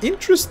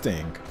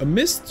 interesting. A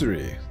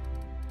mystery.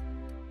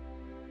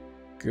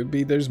 Could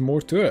be there's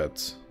more to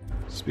it.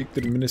 Speak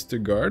to the minister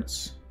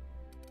guards.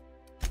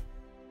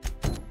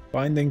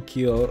 Find and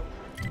kill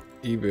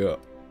Eva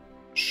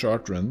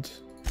Shortrand.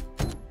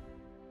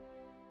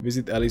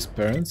 Visit Ali's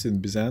parents in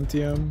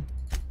Byzantium.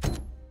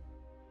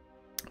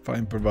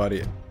 Find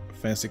Parvati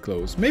fancy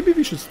clothes. Maybe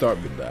we should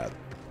start with that.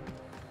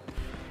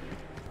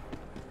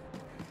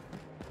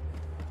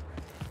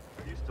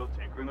 Are you still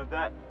tinkering with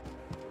that?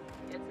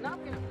 It's not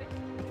gonna fit.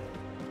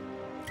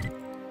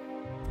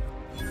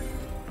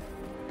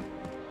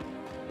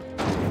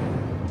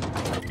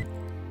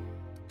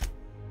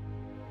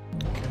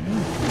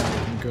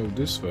 Go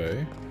this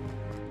way.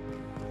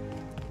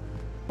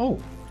 Oh,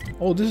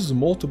 this is a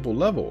multiple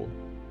level.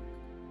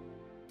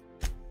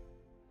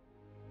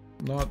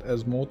 Not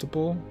as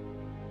multiple.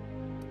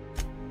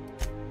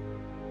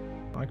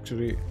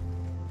 Actually,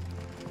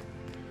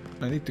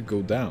 I need to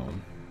go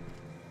down.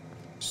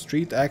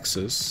 Street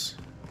access.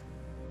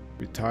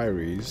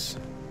 Retirees.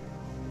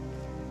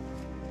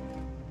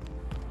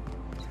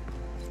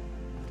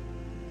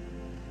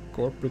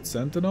 Corporate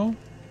Sentinel.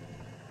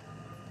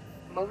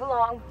 Move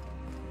along.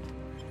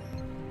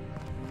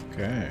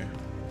 Okay.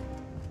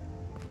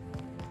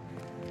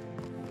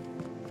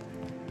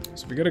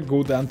 So we gotta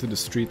go down to the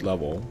street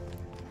level.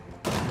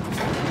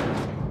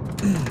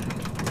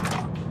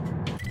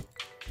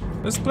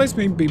 This place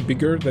may be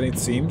bigger than it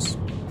seems.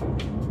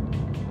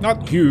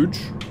 Not huge,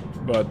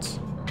 but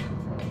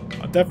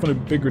definitely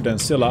bigger than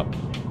Scylla.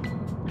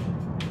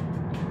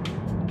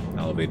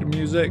 Elevator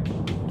music.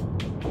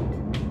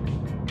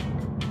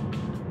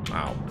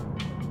 Wow.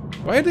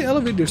 Why are the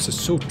elevators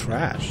so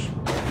trash?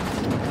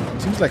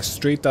 Seems like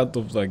straight out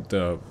of like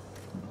the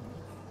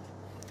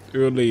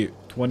early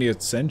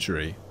 20th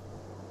century.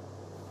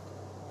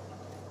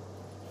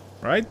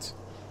 Right?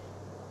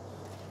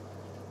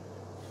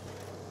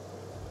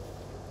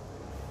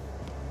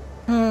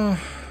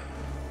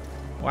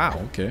 Wow,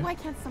 okay. Why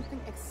can't something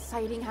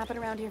exciting happen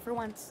around here for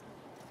once?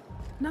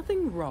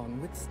 Nothing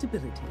wrong with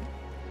stability.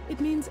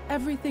 It means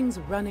everything's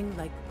running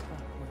like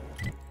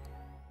clockwork.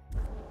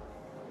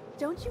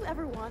 Don't you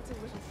ever want a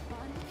little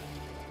fun?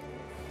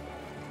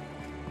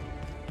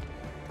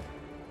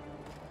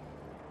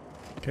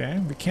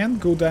 Okay, we can't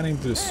go down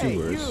into the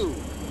sewers. You!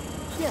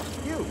 Yeah,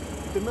 you!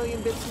 The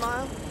million-bit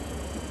smile?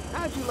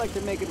 How'd you like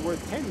to make it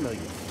worth 10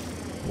 million?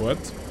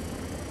 What?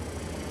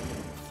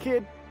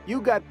 Kid,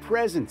 you got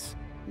presence.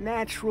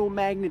 Natural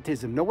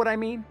magnetism, know what I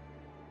mean?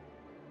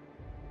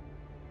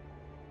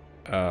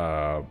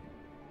 I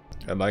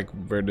like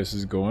where this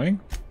is going.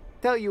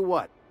 Tell you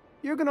what,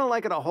 you're gonna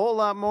like it a whole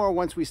lot more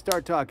once we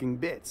start talking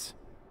bits.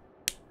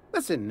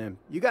 Listen,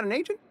 you got an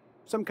agent?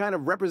 Some kind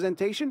of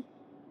representation?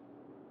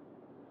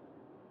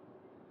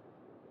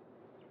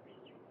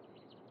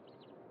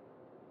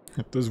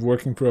 Does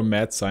working for a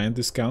mad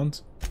scientist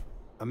count?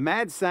 A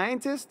mad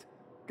scientist?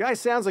 Guy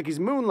sounds like he's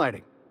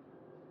moonlighting.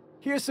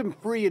 Here's some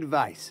free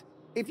advice.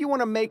 If you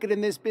want to make it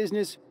in this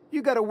business,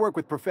 you gotta work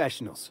with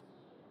professionals.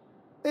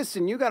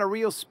 Listen, you got a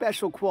real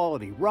special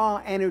quality,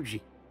 raw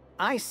energy.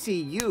 I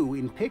see you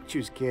in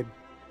pictures, kid.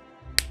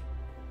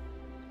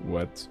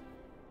 What?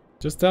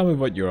 Just tell me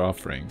what you're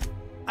offering.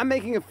 I'm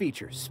making a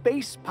feature,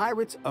 Space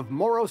Pirates of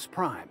Moros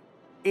Prime.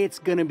 It's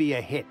gonna be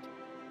a hit.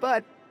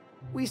 But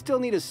we still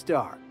need a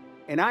star.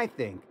 And I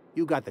think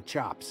you got the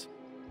chops.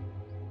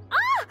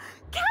 Ah!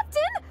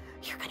 Captain!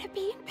 You're gonna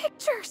be in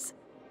pictures!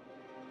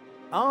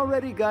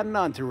 Already got an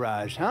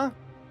entourage, huh?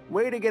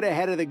 Way to get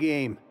ahead of the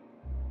game.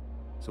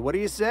 So what do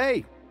you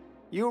say?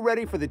 You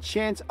ready for the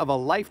chance of a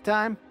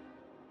lifetime?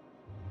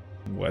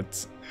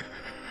 What?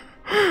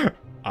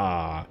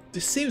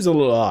 This seems a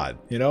little odd,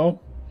 you know?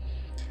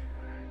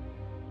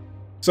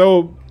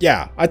 So,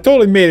 yeah, I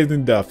totally made it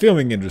in the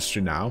filming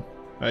industry now.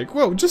 Like,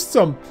 whoa, just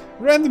some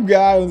random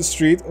guy on the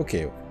street.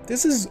 Okay,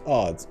 this is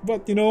odd,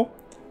 but you know,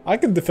 I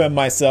can defend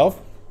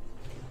myself.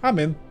 I'm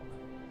in.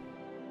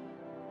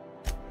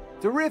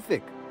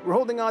 Terrific. We're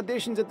holding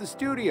auditions at the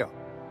studio.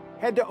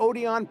 Head to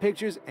Odeon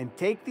Pictures and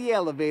take the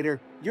elevator.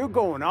 You're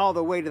going all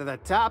the way to the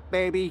top,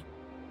 baby.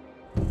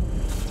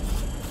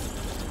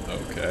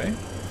 Okay.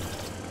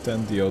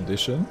 Attend the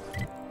audition.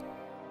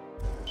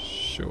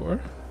 Sure.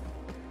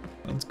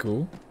 That's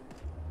cool.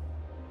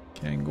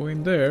 Can't go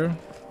in there.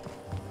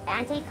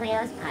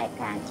 Anti-Creo's pipe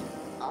patch.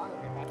 All of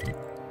the messy.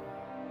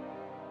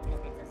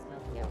 It's a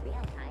smoke your real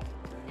pipe.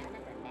 None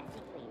of the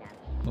messy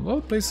cleanup. A lot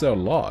of places are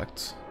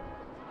locked.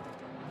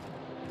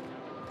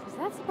 Is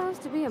that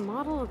supposed to be a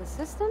model of the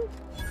system?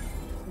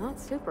 Not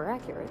super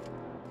accurate.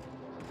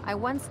 I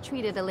once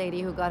treated a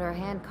lady who got her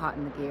hand caught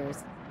in the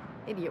gears.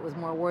 Idiot was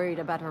more worried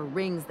about her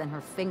rings than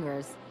her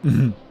fingers.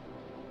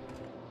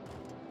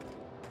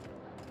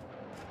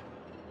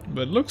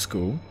 But it looks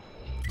cool.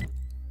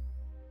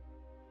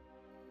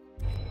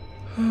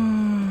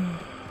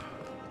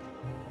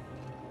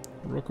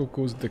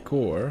 Rococo's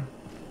decor.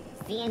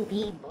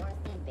 CNP,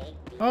 Borston, baked.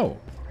 Oh,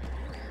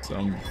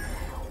 some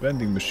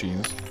vending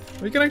machines.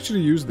 We can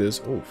actually use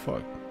this. Oh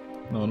fuck!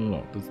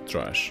 No, that's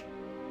trash.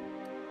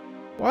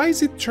 Why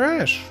is it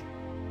trash?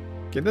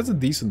 Okay, that's a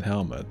decent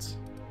helmet,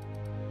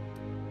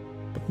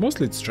 but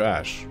mostly it's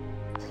trash.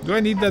 Do I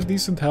need that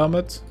decent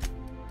helmet?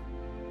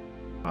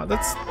 Ah,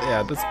 that's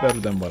better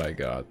than what I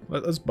got.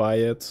 Let's buy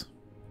it.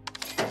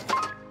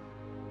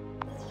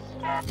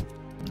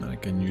 I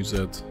can use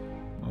it.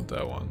 Not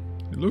that one.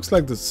 It looks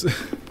like this.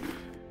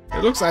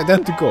 It looks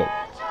identical.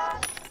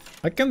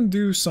 I can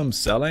do some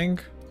selling.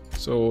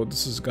 So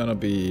this is gonna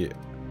be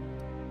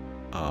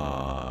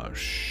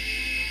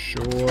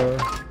sure.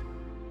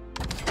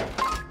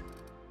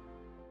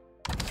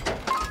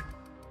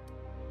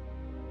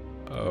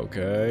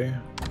 Okay.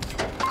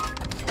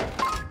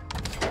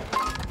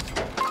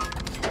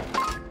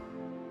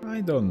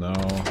 I don't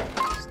know.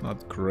 It's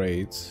not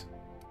great.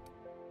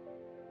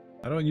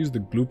 I don't use the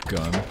gloop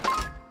gun.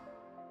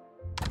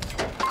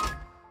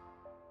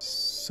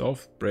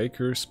 Soft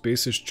breaker,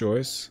 spacer's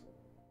choice.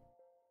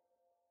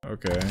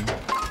 Okay.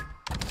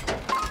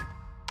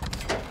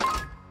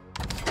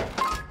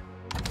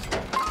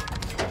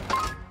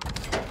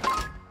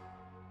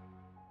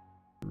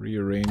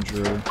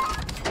 Rearranger.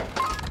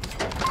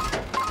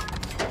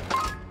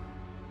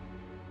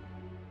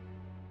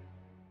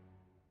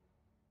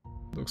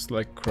 Looks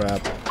like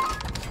crap.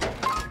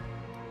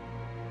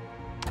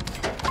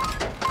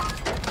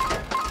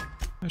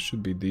 That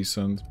should be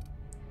decent.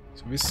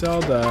 So we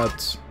sell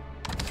that.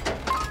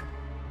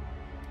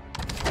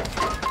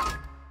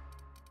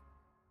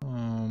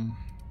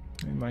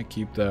 We might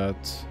keep that.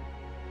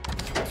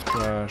 It's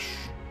trash.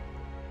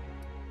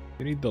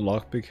 We need the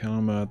lockpick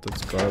helmet,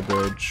 that's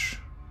garbage.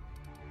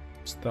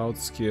 Stout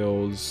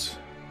skills.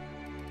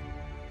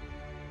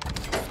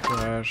 It's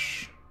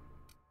trash.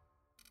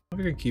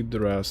 We can keep the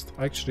rest.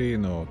 Actually,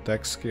 no,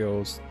 tech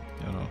skills,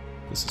 you know,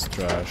 this is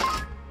trash.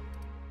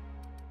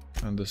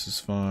 And this is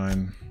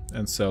fine.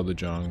 And sell the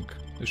junk.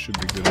 This should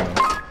be good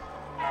enough.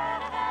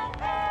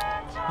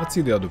 Let's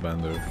see the other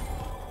vendor.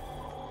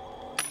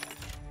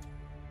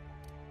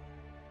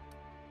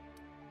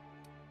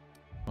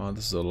 Oh,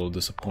 this is a little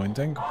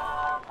disappointing.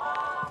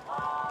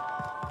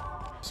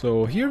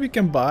 So here we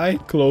can buy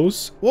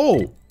clothes.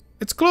 Whoa!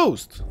 It's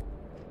closed!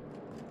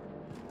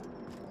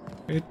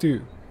 We need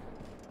to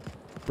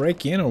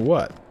break in or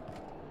what?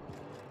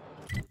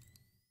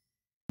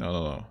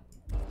 No.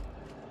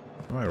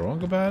 Am I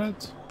wrong about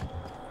it?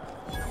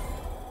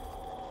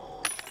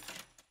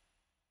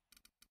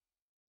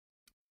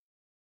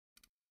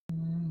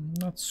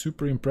 not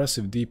super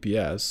impressive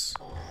DPS.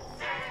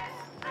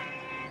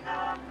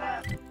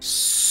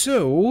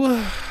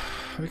 So,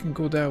 we can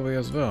go that way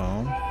as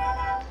well.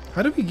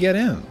 How do we get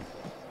in?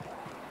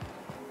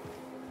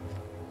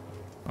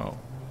 Oh.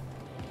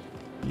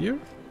 Here?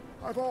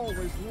 I've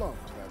always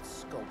loved that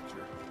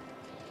sculpture.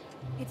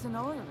 It's an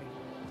orrery.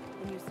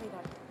 When you say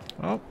that.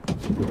 Oh.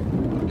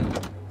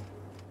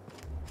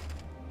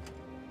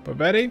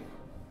 Pavetti?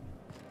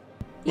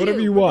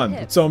 Whatever you want,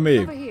 it's on me.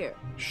 Over here.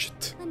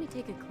 Shit. Let me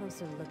take a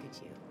closer look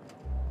at you.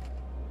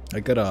 I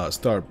gotta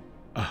start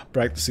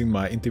practicing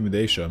my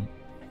intimidation.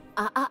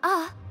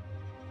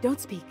 Don't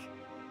speak.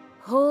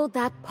 Hold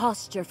that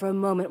posture for a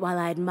moment while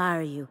I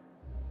admire you.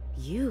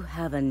 You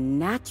have a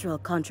natural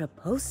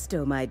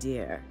contrapposto, my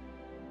dear.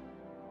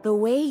 The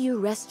way you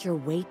rest your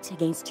weight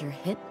against your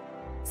hip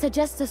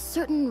suggests a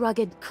certain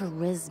rugged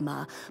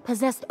charisma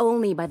possessed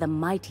only by the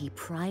mighty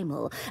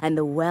primal and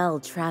the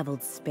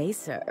well-traveled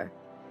spacer.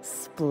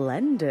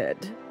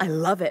 Splendid. I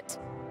love it.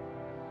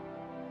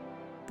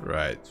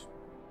 Right.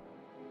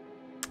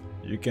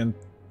 You can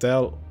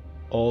tell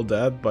all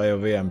that by the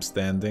way I'm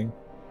standing.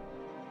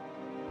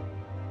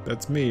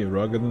 That's me,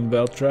 rugged and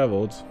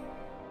well-traveled.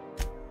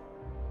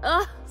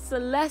 Ah,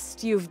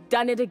 Celeste, you've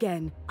done it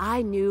again.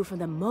 I knew from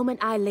the moment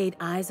I laid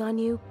eyes on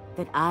you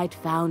that I'd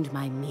found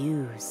my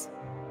muse.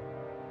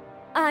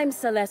 I'm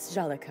Celeste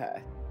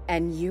Jolicoeur,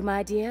 and you,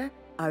 my dear,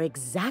 are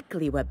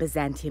exactly what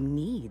Byzantium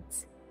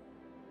needs.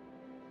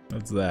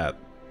 What's that?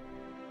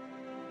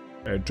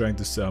 Are you trying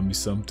to sell me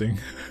something?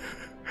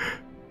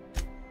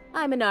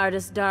 I'm an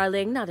artist,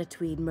 darling, not a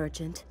tweed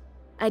merchant.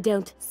 I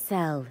don't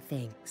sell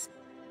things.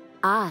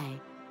 I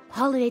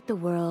pollinate the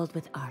world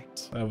with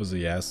art. That was a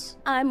yes.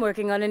 I'm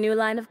working on a new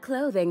line of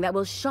clothing that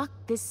will shock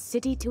this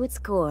city to its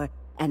core,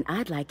 and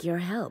I'd like your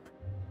help.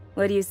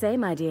 What do you say,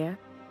 my dear?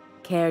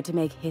 Care to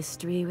make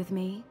history with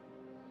me?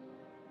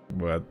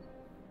 What?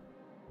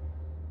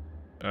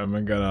 Am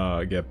I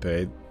gonna get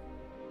paid?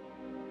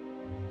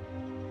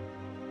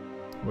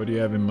 What do you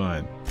have in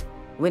mind?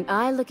 When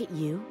I look at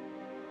you,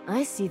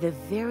 I see the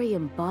very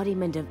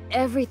embodiment of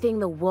everything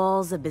the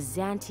walls of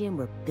Byzantium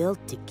were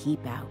built to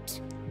keep out.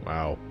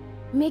 Wow.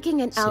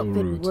 Making an So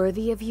outfit rude.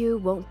 worthy of you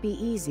won't be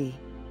easy.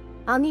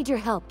 I'll need your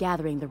help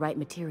gathering the right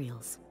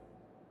materials.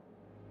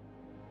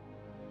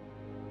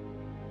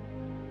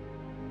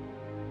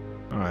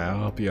 Alright, I'll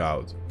help you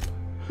out.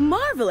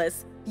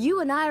 Marvelous! You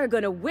and I are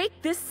gonna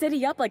wake this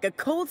city up like a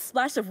cold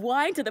splash of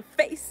wine to the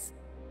face.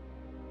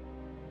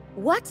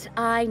 What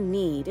I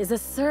need is a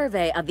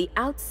survey of the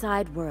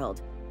outside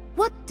world.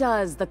 What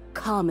does the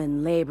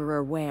common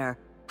laborer wear?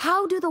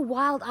 How do the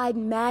wild-eyed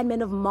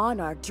madmen of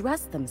Monarch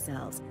dress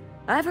themselves?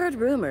 I've heard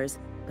rumors,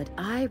 but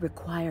I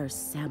require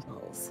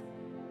samples.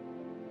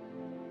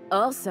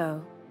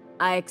 Also,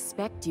 I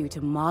expect you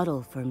to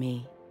model for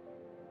me.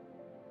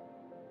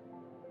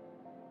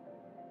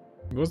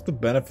 What's the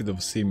benefit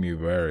of seeing me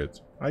wear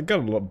it? I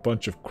got a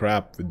bunch of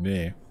crap with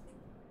me.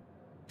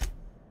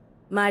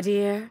 My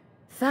dear,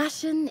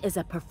 fashion is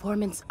a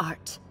performance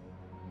art.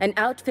 An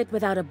outfit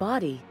without a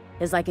body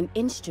is like an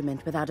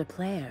instrument without a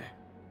player.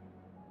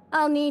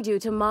 I'll need you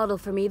to model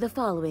for me the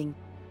following: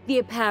 the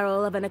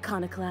apparel of an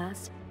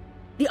iconoclast,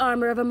 the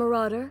armor of a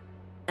marauder,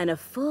 and a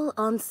full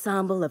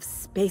ensemble of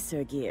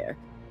spacer gear,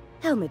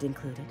 helmet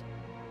included.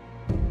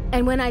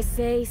 And when I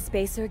say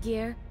spacer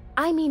gear,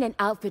 I mean an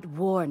outfit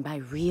worn by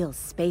real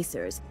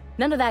spacers,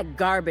 none of that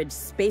garbage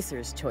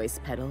spacer's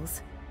choice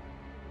pedals.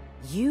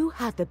 You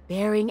have the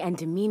bearing and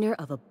demeanor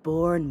of a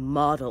born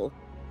model.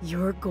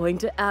 You're going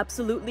to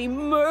absolutely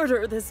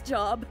murder this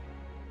job.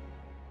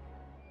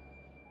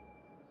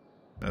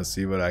 Let's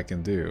see what I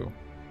can do.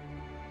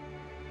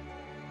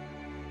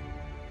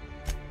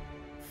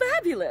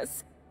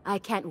 Fabulous! I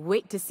can't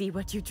wait to see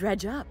what you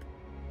dredge up.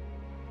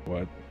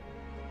 What?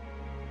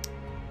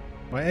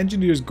 My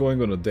engineer's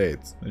going on a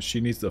date, and she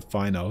needs a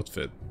fine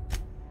outfit.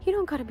 You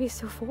don't gotta be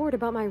so forward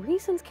about my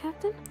reasons,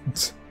 Captain.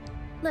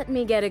 Let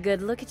me get a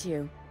good look at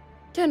you.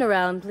 Turn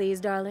around, please,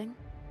 darling.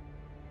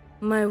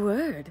 My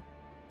word,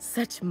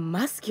 such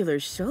muscular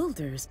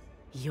shoulders.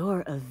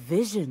 You're a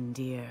vision,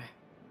 dear.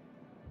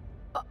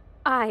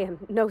 I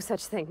am no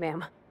such thing,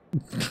 ma'am.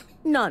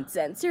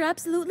 Nonsense, you're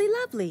absolutely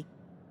lovely.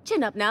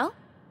 Chin up now.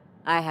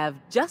 I have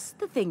just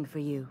the thing for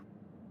you.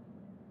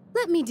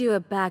 Let me do a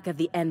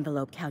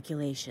back-of-the-envelope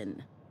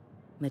calculation.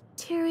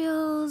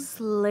 Materials,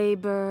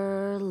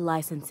 labor,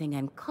 licensing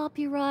and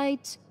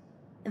copyright.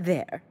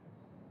 There.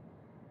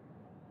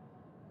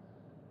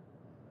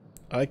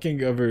 I can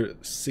give her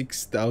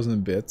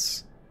 6,000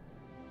 bits.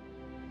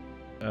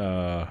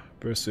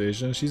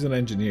 Persuasion. She's an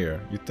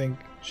engineer. You think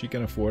she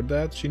can afford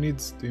that? She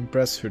needs to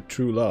impress her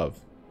true love.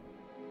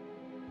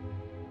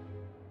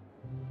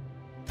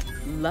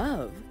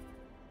 Love?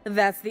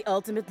 That's the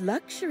ultimate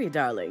luxury,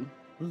 darling.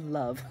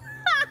 Love.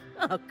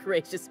 Oh,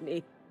 gracious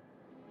me.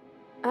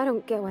 I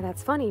don't get why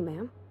that's funny,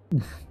 ma'am.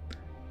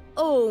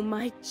 Oh,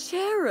 my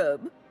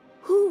cherub.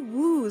 Who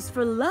woos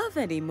for love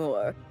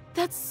anymore?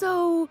 That's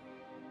so...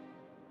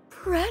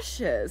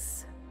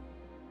 precious.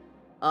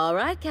 All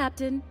right,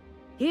 Captain.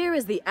 Here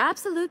is the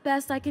absolute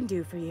best I can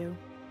do for you.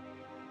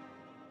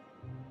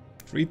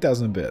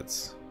 3,000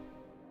 bits.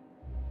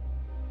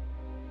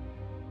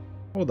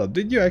 Hold up,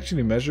 did you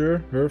actually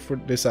measure her for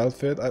this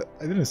outfit? I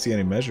didn't see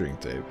any measuring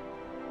tape.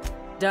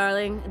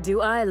 Darling,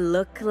 do I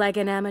look like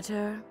an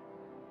amateur?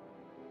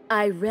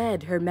 I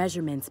read her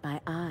measurements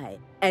by eye.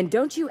 And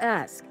don't you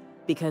ask,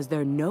 because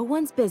they're no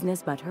one's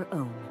business but her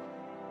own.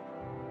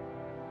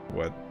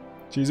 What?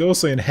 She's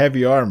also in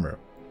heavy armor.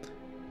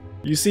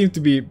 You seem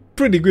to be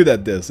pretty good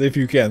at this, if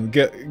you can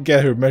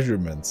get her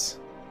measurements.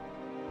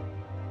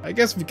 I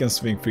guess we can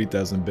swing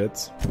 3,000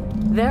 bits.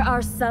 There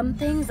are some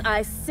things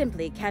I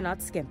simply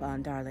cannot skimp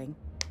on, darling.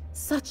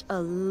 Such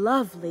a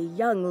lovely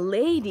young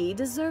lady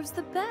deserves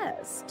the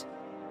best.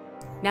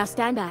 Now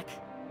stand back.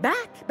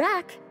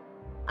 Back!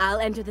 I'll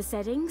enter the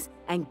settings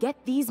and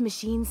get these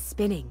machines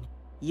spinning.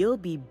 You'll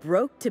be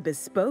broke to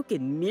bespoke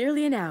in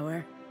merely an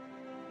hour.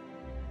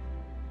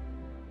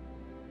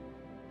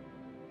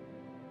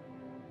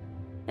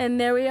 And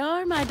there we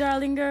are, my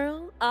darling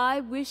girl.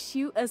 I wish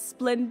you a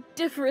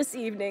splendiferous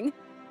evening.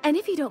 And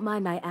if you don't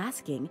mind my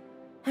asking,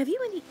 have you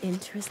any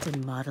interest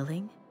in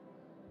modeling?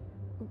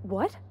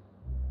 What?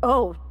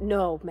 Oh,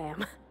 no,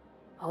 ma'am.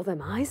 All them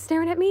eyes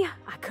staring at me?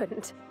 I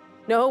couldn't.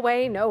 No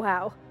way, no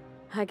how.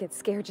 I get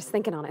scared just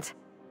thinking on it.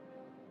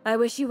 I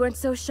wish you weren't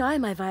so shy,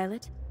 my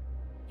Violet.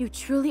 You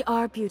truly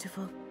are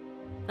beautiful.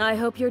 I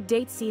hope your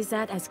date sees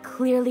that as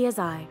clearly as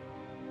I.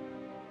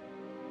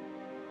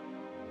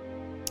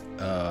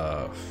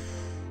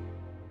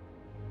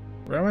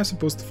 Where am I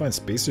supposed to find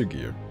spacer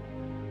gear?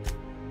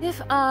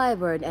 If I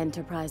were an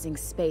enterprising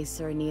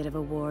spacer in need of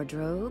a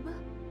wardrobe,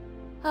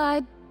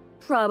 I'd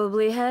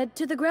probably head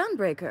to the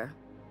Groundbreaker.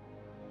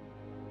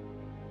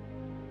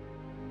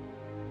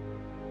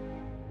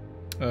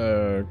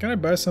 Can I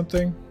buy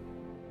something?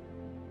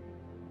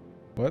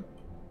 What?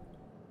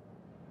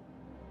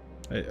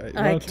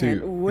 I want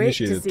to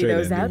initiate a trade and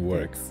it didn't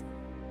work.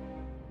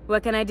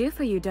 What can I do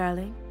for you,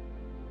 darling?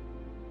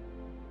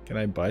 Can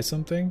I buy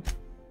something?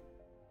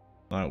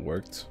 No, it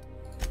worked.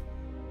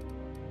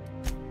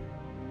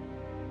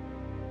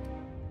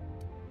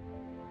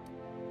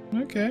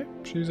 Okay,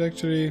 she's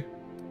actually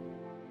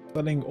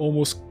selling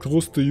almost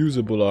close to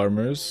usable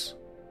armors.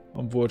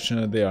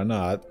 Unfortunately, they are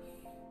not.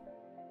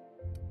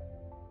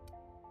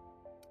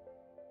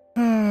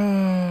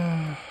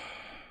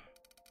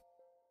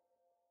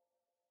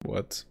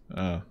 What?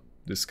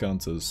 This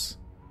counts as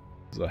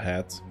a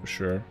hat for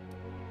sure.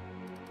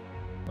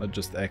 Not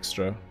just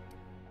extra.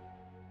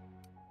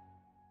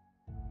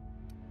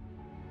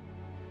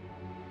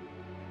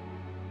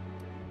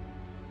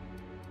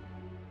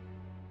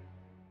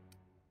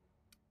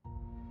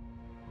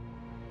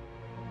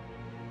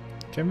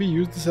 Can we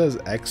use this as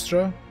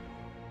extra?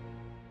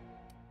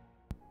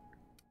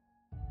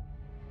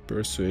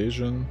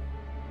 Persuasion.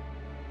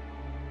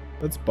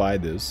 Let's buy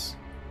this.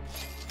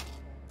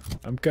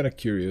 I'm kind of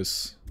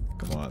curious.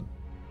 Come on.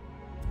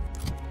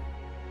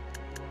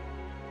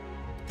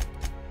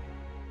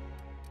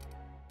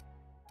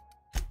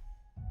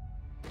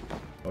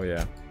 Oh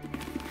yeah.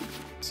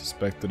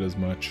 Suspected as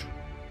much.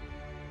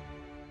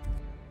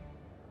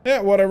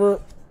 Yeah,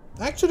 whatever.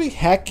 Actually,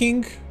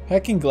 hacking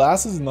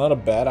glass is not a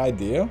bad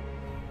idea.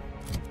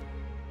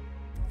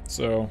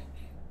 So,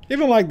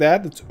 even like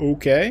that, it's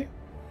okay.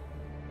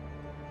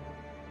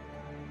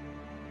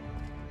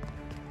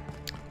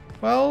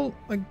 Well,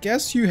 I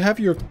guess you have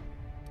your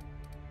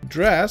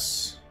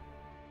dress.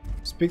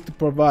 Speak to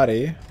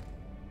Parvati.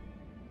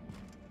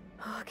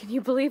 Oh, can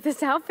you believe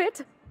this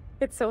outfit?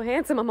 It's so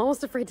handsome, I'm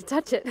almost afraid to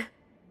touch it.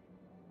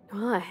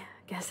 Well, I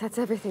guess that's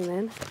everything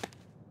then.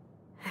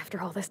 After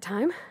all this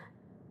time,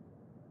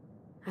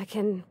 I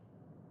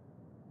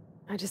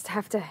just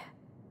have to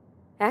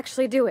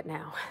actually do it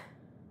now.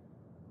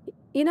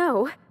 You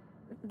know,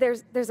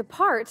 there's a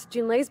part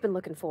Junlei's been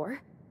looking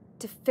for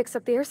to fix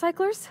up the air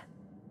cyclers.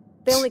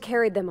 They only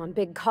carried them on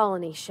big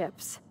colony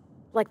ships,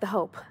 like the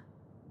Hope.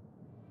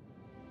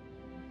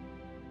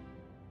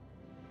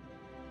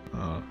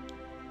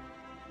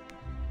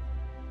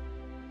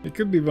 It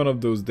could be one of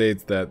those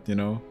dates that, you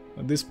know,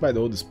 despite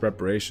all this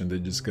preparation, they're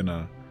just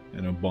gonna,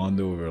 you know, bond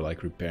over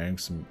like repairing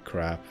some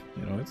crap.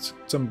 You know, it's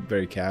some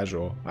very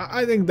casual.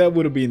 I think that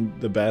would have been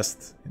the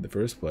best in the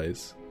first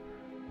place.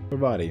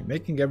 Parvati,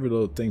 making every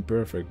little thing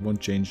perfect won't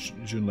change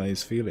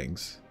Junlei's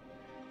feelings.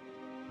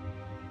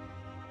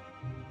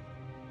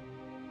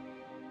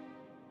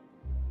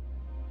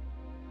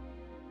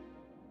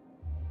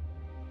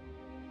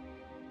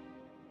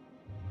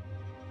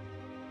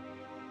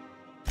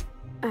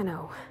 I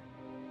know.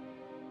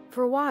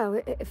 For a while,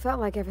 it felt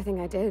like everything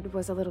I did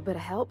was a little bit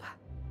of help.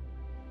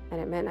 And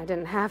it meant I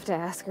didn't have to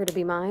ask her to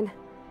be mine.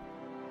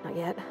 Not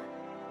yet.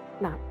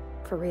 Not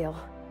for real.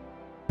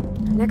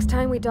 Next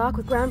time we dock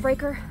with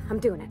Groundbreaker, I'm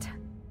doing it.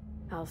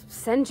 I'll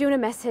send June a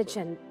message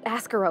and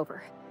ask her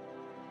over.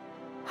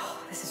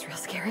 Oh, this is real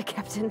scary,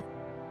 Captain.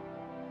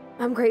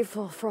 I'm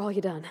grateful for all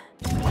you done.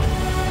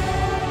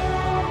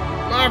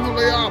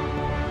 Lively up!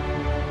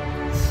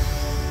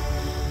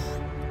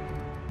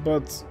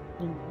 But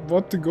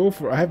what to go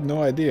for? I have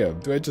no idea.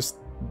 Do I just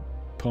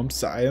pump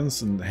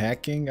science and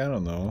hacking? I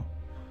don't know.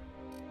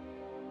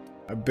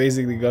 I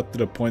basically got to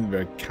the point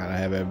where I kind of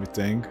have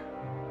everything.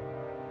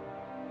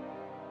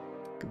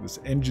 Look at this: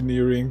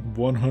 engineering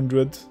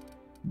 100,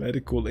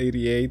 medical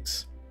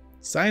 88,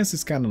 science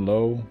is kind of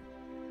low,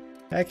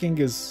 hacking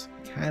is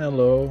kind of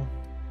low,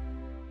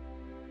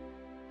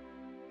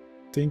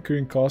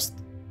 tinkering cost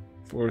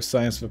for a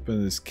science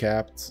weapon is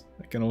capped.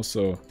 I can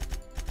also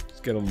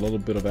just get a little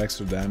bit of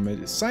extra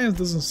damage. Science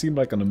doesn't seem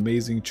like an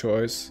amazing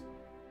choice.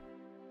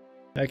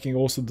 Hacking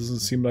also doesn't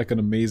seem like an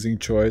amazing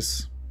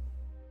choice.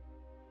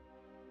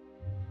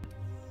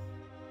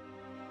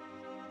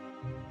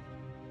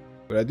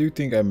 But I do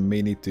think I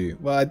may need to...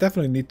 Well, I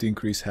definitely need to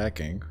increase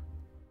hacking.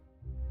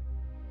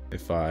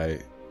 If I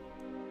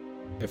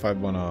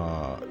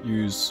wanna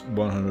use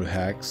 100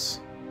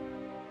 hacks.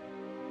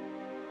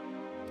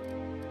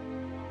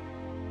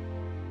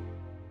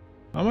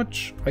 How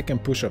much I can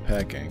push up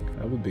hacking?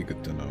 That would be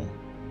good to know.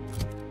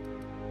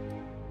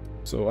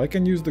 So I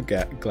can use the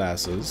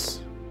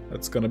glasses.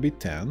 That's gonna be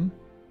 10.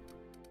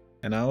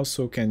 And I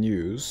also can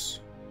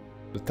use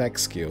the tech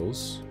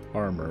skills,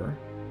 armor.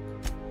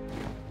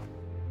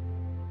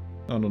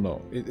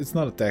 No. It's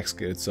not a tech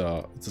skill. It's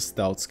a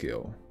stealth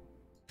skill.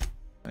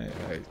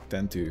 I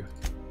tend to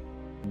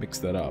mix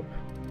that up.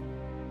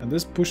 And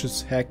this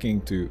pushes hacking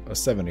to a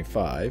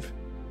 75,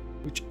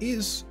 which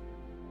is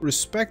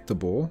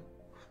respectable.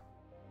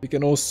 We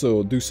can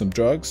also do some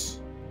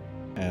drugs,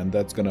 and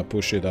that's gonna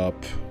push it up.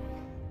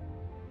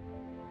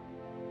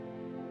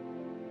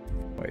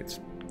 Wait,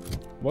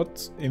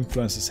 what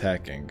influences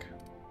hacking?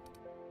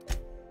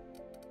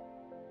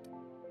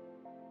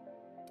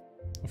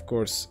 Of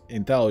course,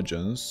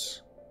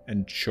 intelligence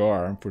and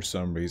charm for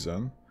some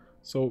reason.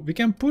 So we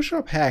can push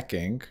up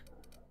hacking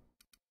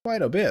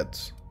quite a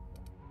bit.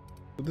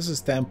 So this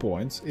is 10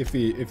 points if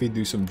we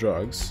do some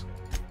drugs.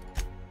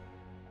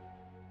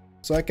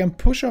 So I can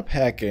push up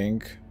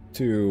hacking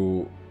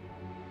to...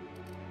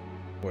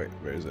 Wait,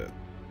 where is it?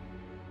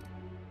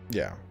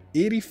 Yeah,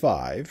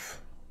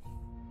 85.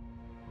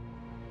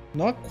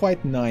 Not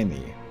quite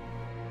 90.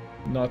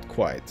 Not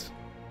quite.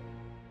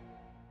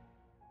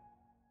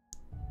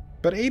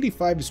 But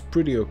 85 is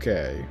pretty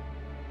okay.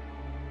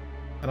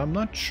 And I'm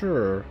not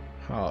sure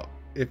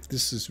if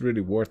this is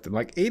really worth it.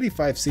 Like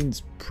 85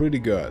 seems pretty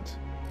good.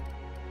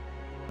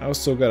 I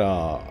also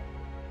gotta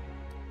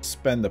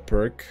spend a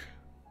perk.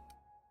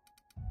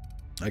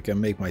 I can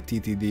make my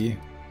TTD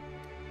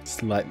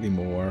slightly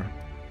more.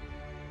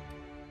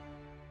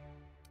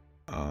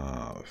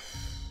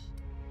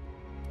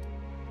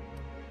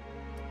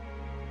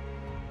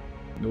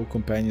 No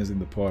companions in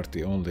the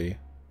party, only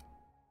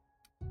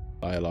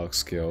dialogue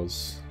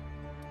skills.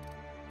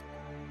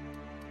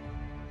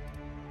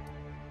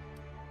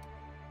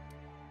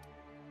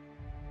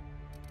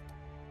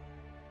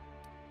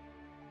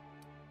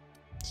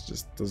 It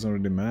just doesn't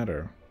really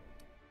matter.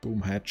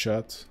 Boom,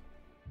 headshot.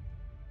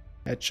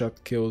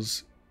 Headshot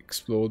kills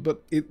explode,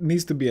 but it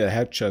needs to be a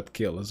headshot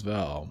kill as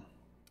well.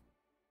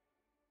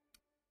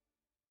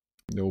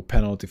 No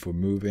penalty for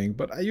moving,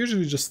 but I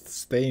usually just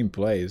stay in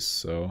place,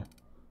 so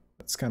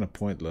that's kind of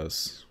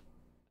pointless.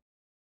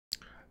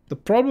 The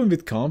problem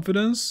with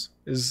confidence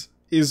is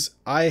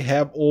I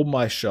have all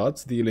my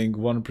shots dealing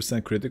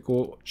 1%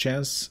 critical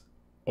chance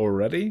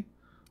already.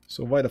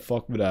 So why the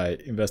fuck would I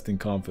invest in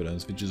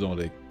confidence, which is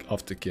only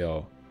off the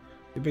kill?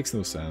 It makes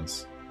no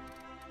sense.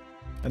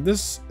 And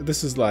this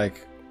is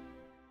like,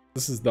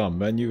 this is dumb.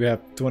 When you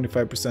have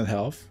 25%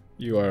 health,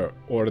 you are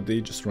already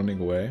just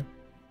running away.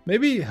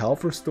 Maybe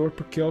health restore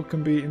per kill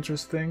can be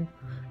interesting.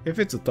 If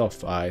it's a tough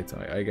fight,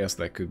 I guess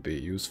that could be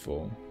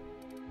useful.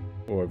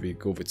 Or we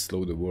go with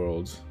slow the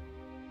world.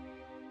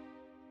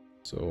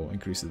 So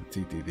increase the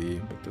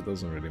TTD, but that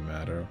doesn't really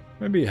matter.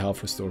 Maybe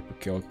health restore per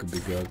kill could be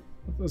good.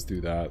 Let's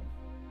do that.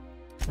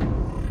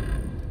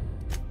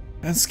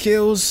 And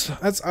skills,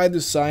 that's either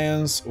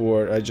science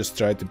or I just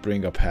try to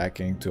bring up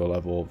hacking to a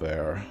level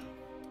where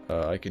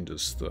I can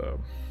just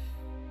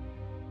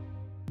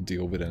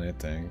deal with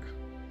anything.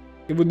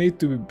 It would need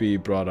to be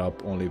brought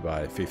up only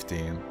by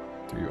 15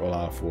 to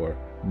allow for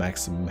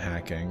maximum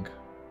hacking.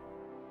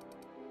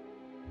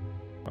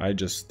 I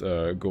just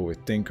go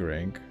with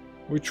tinkering,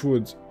 which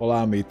would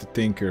allow me to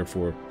tinker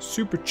for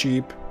super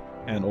cheap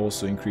and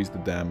also increase the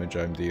damage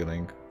I'm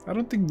dealing. I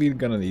don't think we're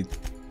gonna need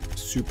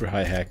super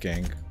high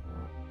hacking.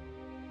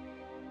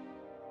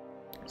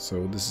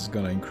 So this is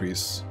gonna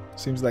increase.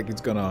 Seems like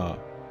it's gonna,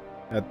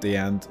 at the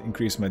end,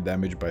 increase my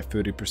damage by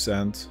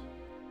 30%.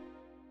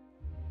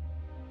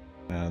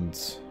 And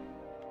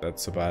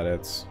that's about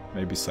it.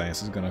 Maybe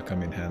science is gonna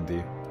come in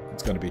handy.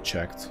 It's gonna be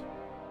checked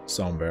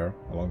somewhere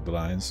along the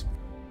lines.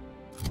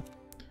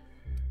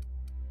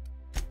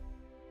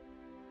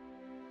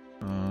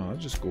 I'll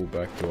just go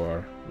back to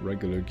our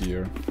regular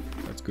gear.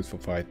 That's good for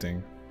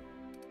fighting.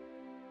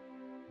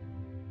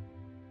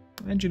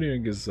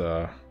 Engineering is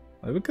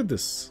look at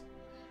this.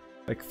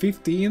 Like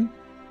 15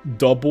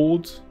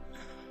 doubled.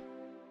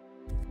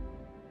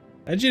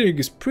 Engineering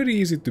is pretty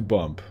easy to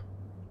bump.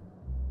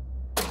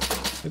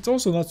 It's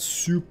also not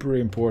super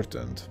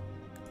important.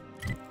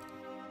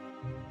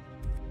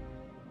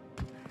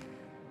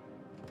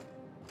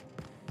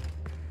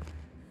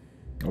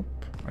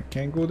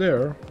 Can't go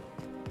there.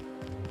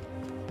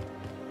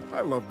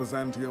 I love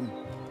Byzantium.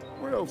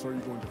 Where else are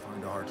you going to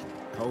find art,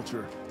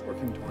 culture,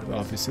 working towards?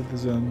 Wealthy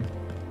citizen.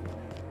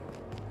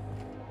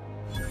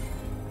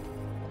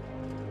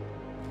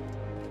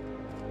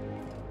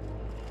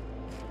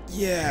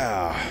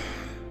 Yeah.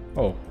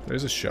 Oh,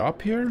 there's a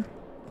shop here?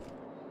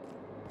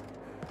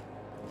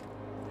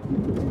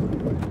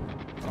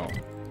 Oh.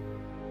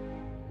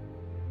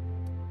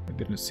 I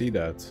didn't see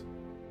that.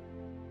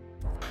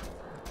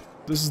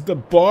 This is the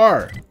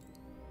bar!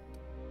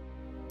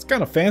 It's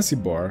kind of fancy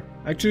bar.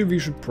 Actually, we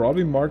should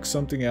probably mark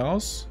something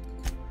else.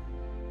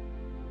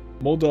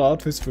 Model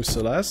outfits for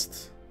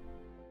Celeste.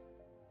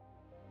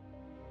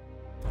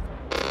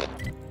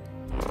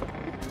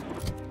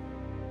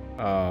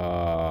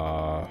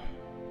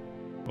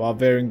 While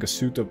wearing a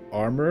suit of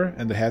armor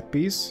and a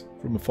headpiece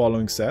from the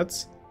following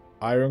sets: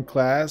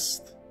 Ironclad,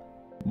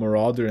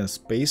 Marauder, and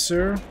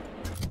Spacer.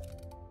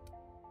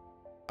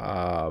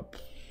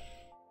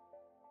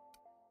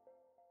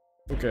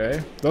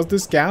 Okay, does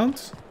this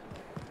count?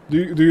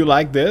 Do you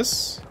like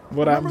this?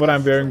 What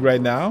I'm wearing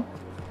right now?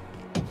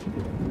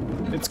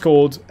 It's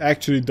called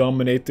actually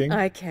dominating.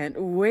 I can't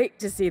wait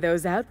to see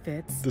those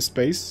outfits. The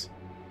space.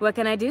 What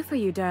can I do for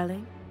you,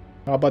 darling?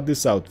 How about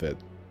this outfit?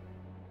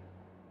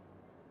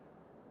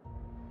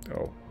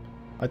 Oh,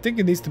 I think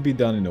it needs to be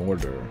done in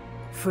order.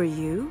 For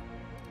you?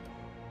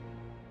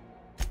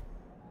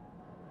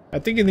 I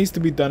think it needs to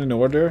be done in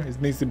order.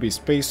 It needs to be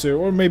Spacer,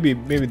 or maybe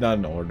not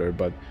in order,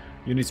 but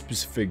you need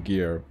specific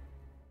gear.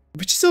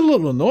 Which is a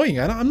little annoying.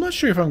 I'm not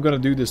sure if I'm gonna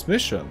do this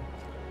mission.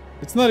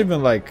 It's not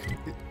even like...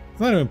 It's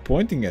not even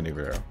pointing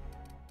anywhere.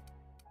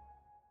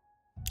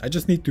 I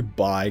just need to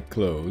buy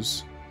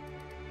clothes.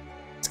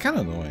 It's kind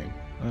of annoying.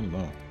 I don't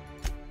know.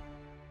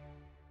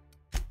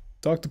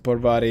 Talk to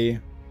Parvati.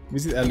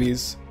 Visit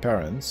Ellie's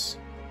parents.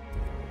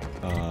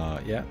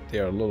 Yeah, they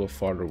are a little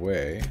farther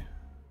away.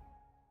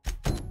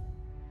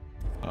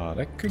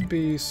 That could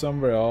be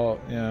somewhere else.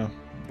 Yeah,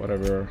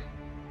 whatever.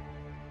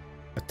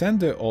 Attend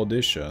the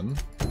audition.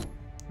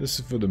 This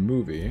is for the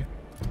movie.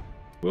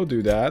 We'll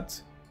do that.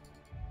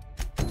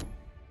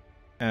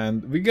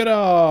 And we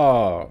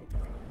gotta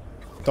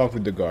talk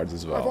with the guards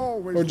as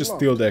well. Or just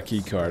steal their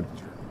key card.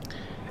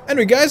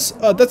 Anyway guys,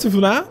 that's it for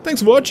now.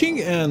 Thanks for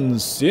watching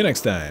and see you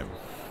next time.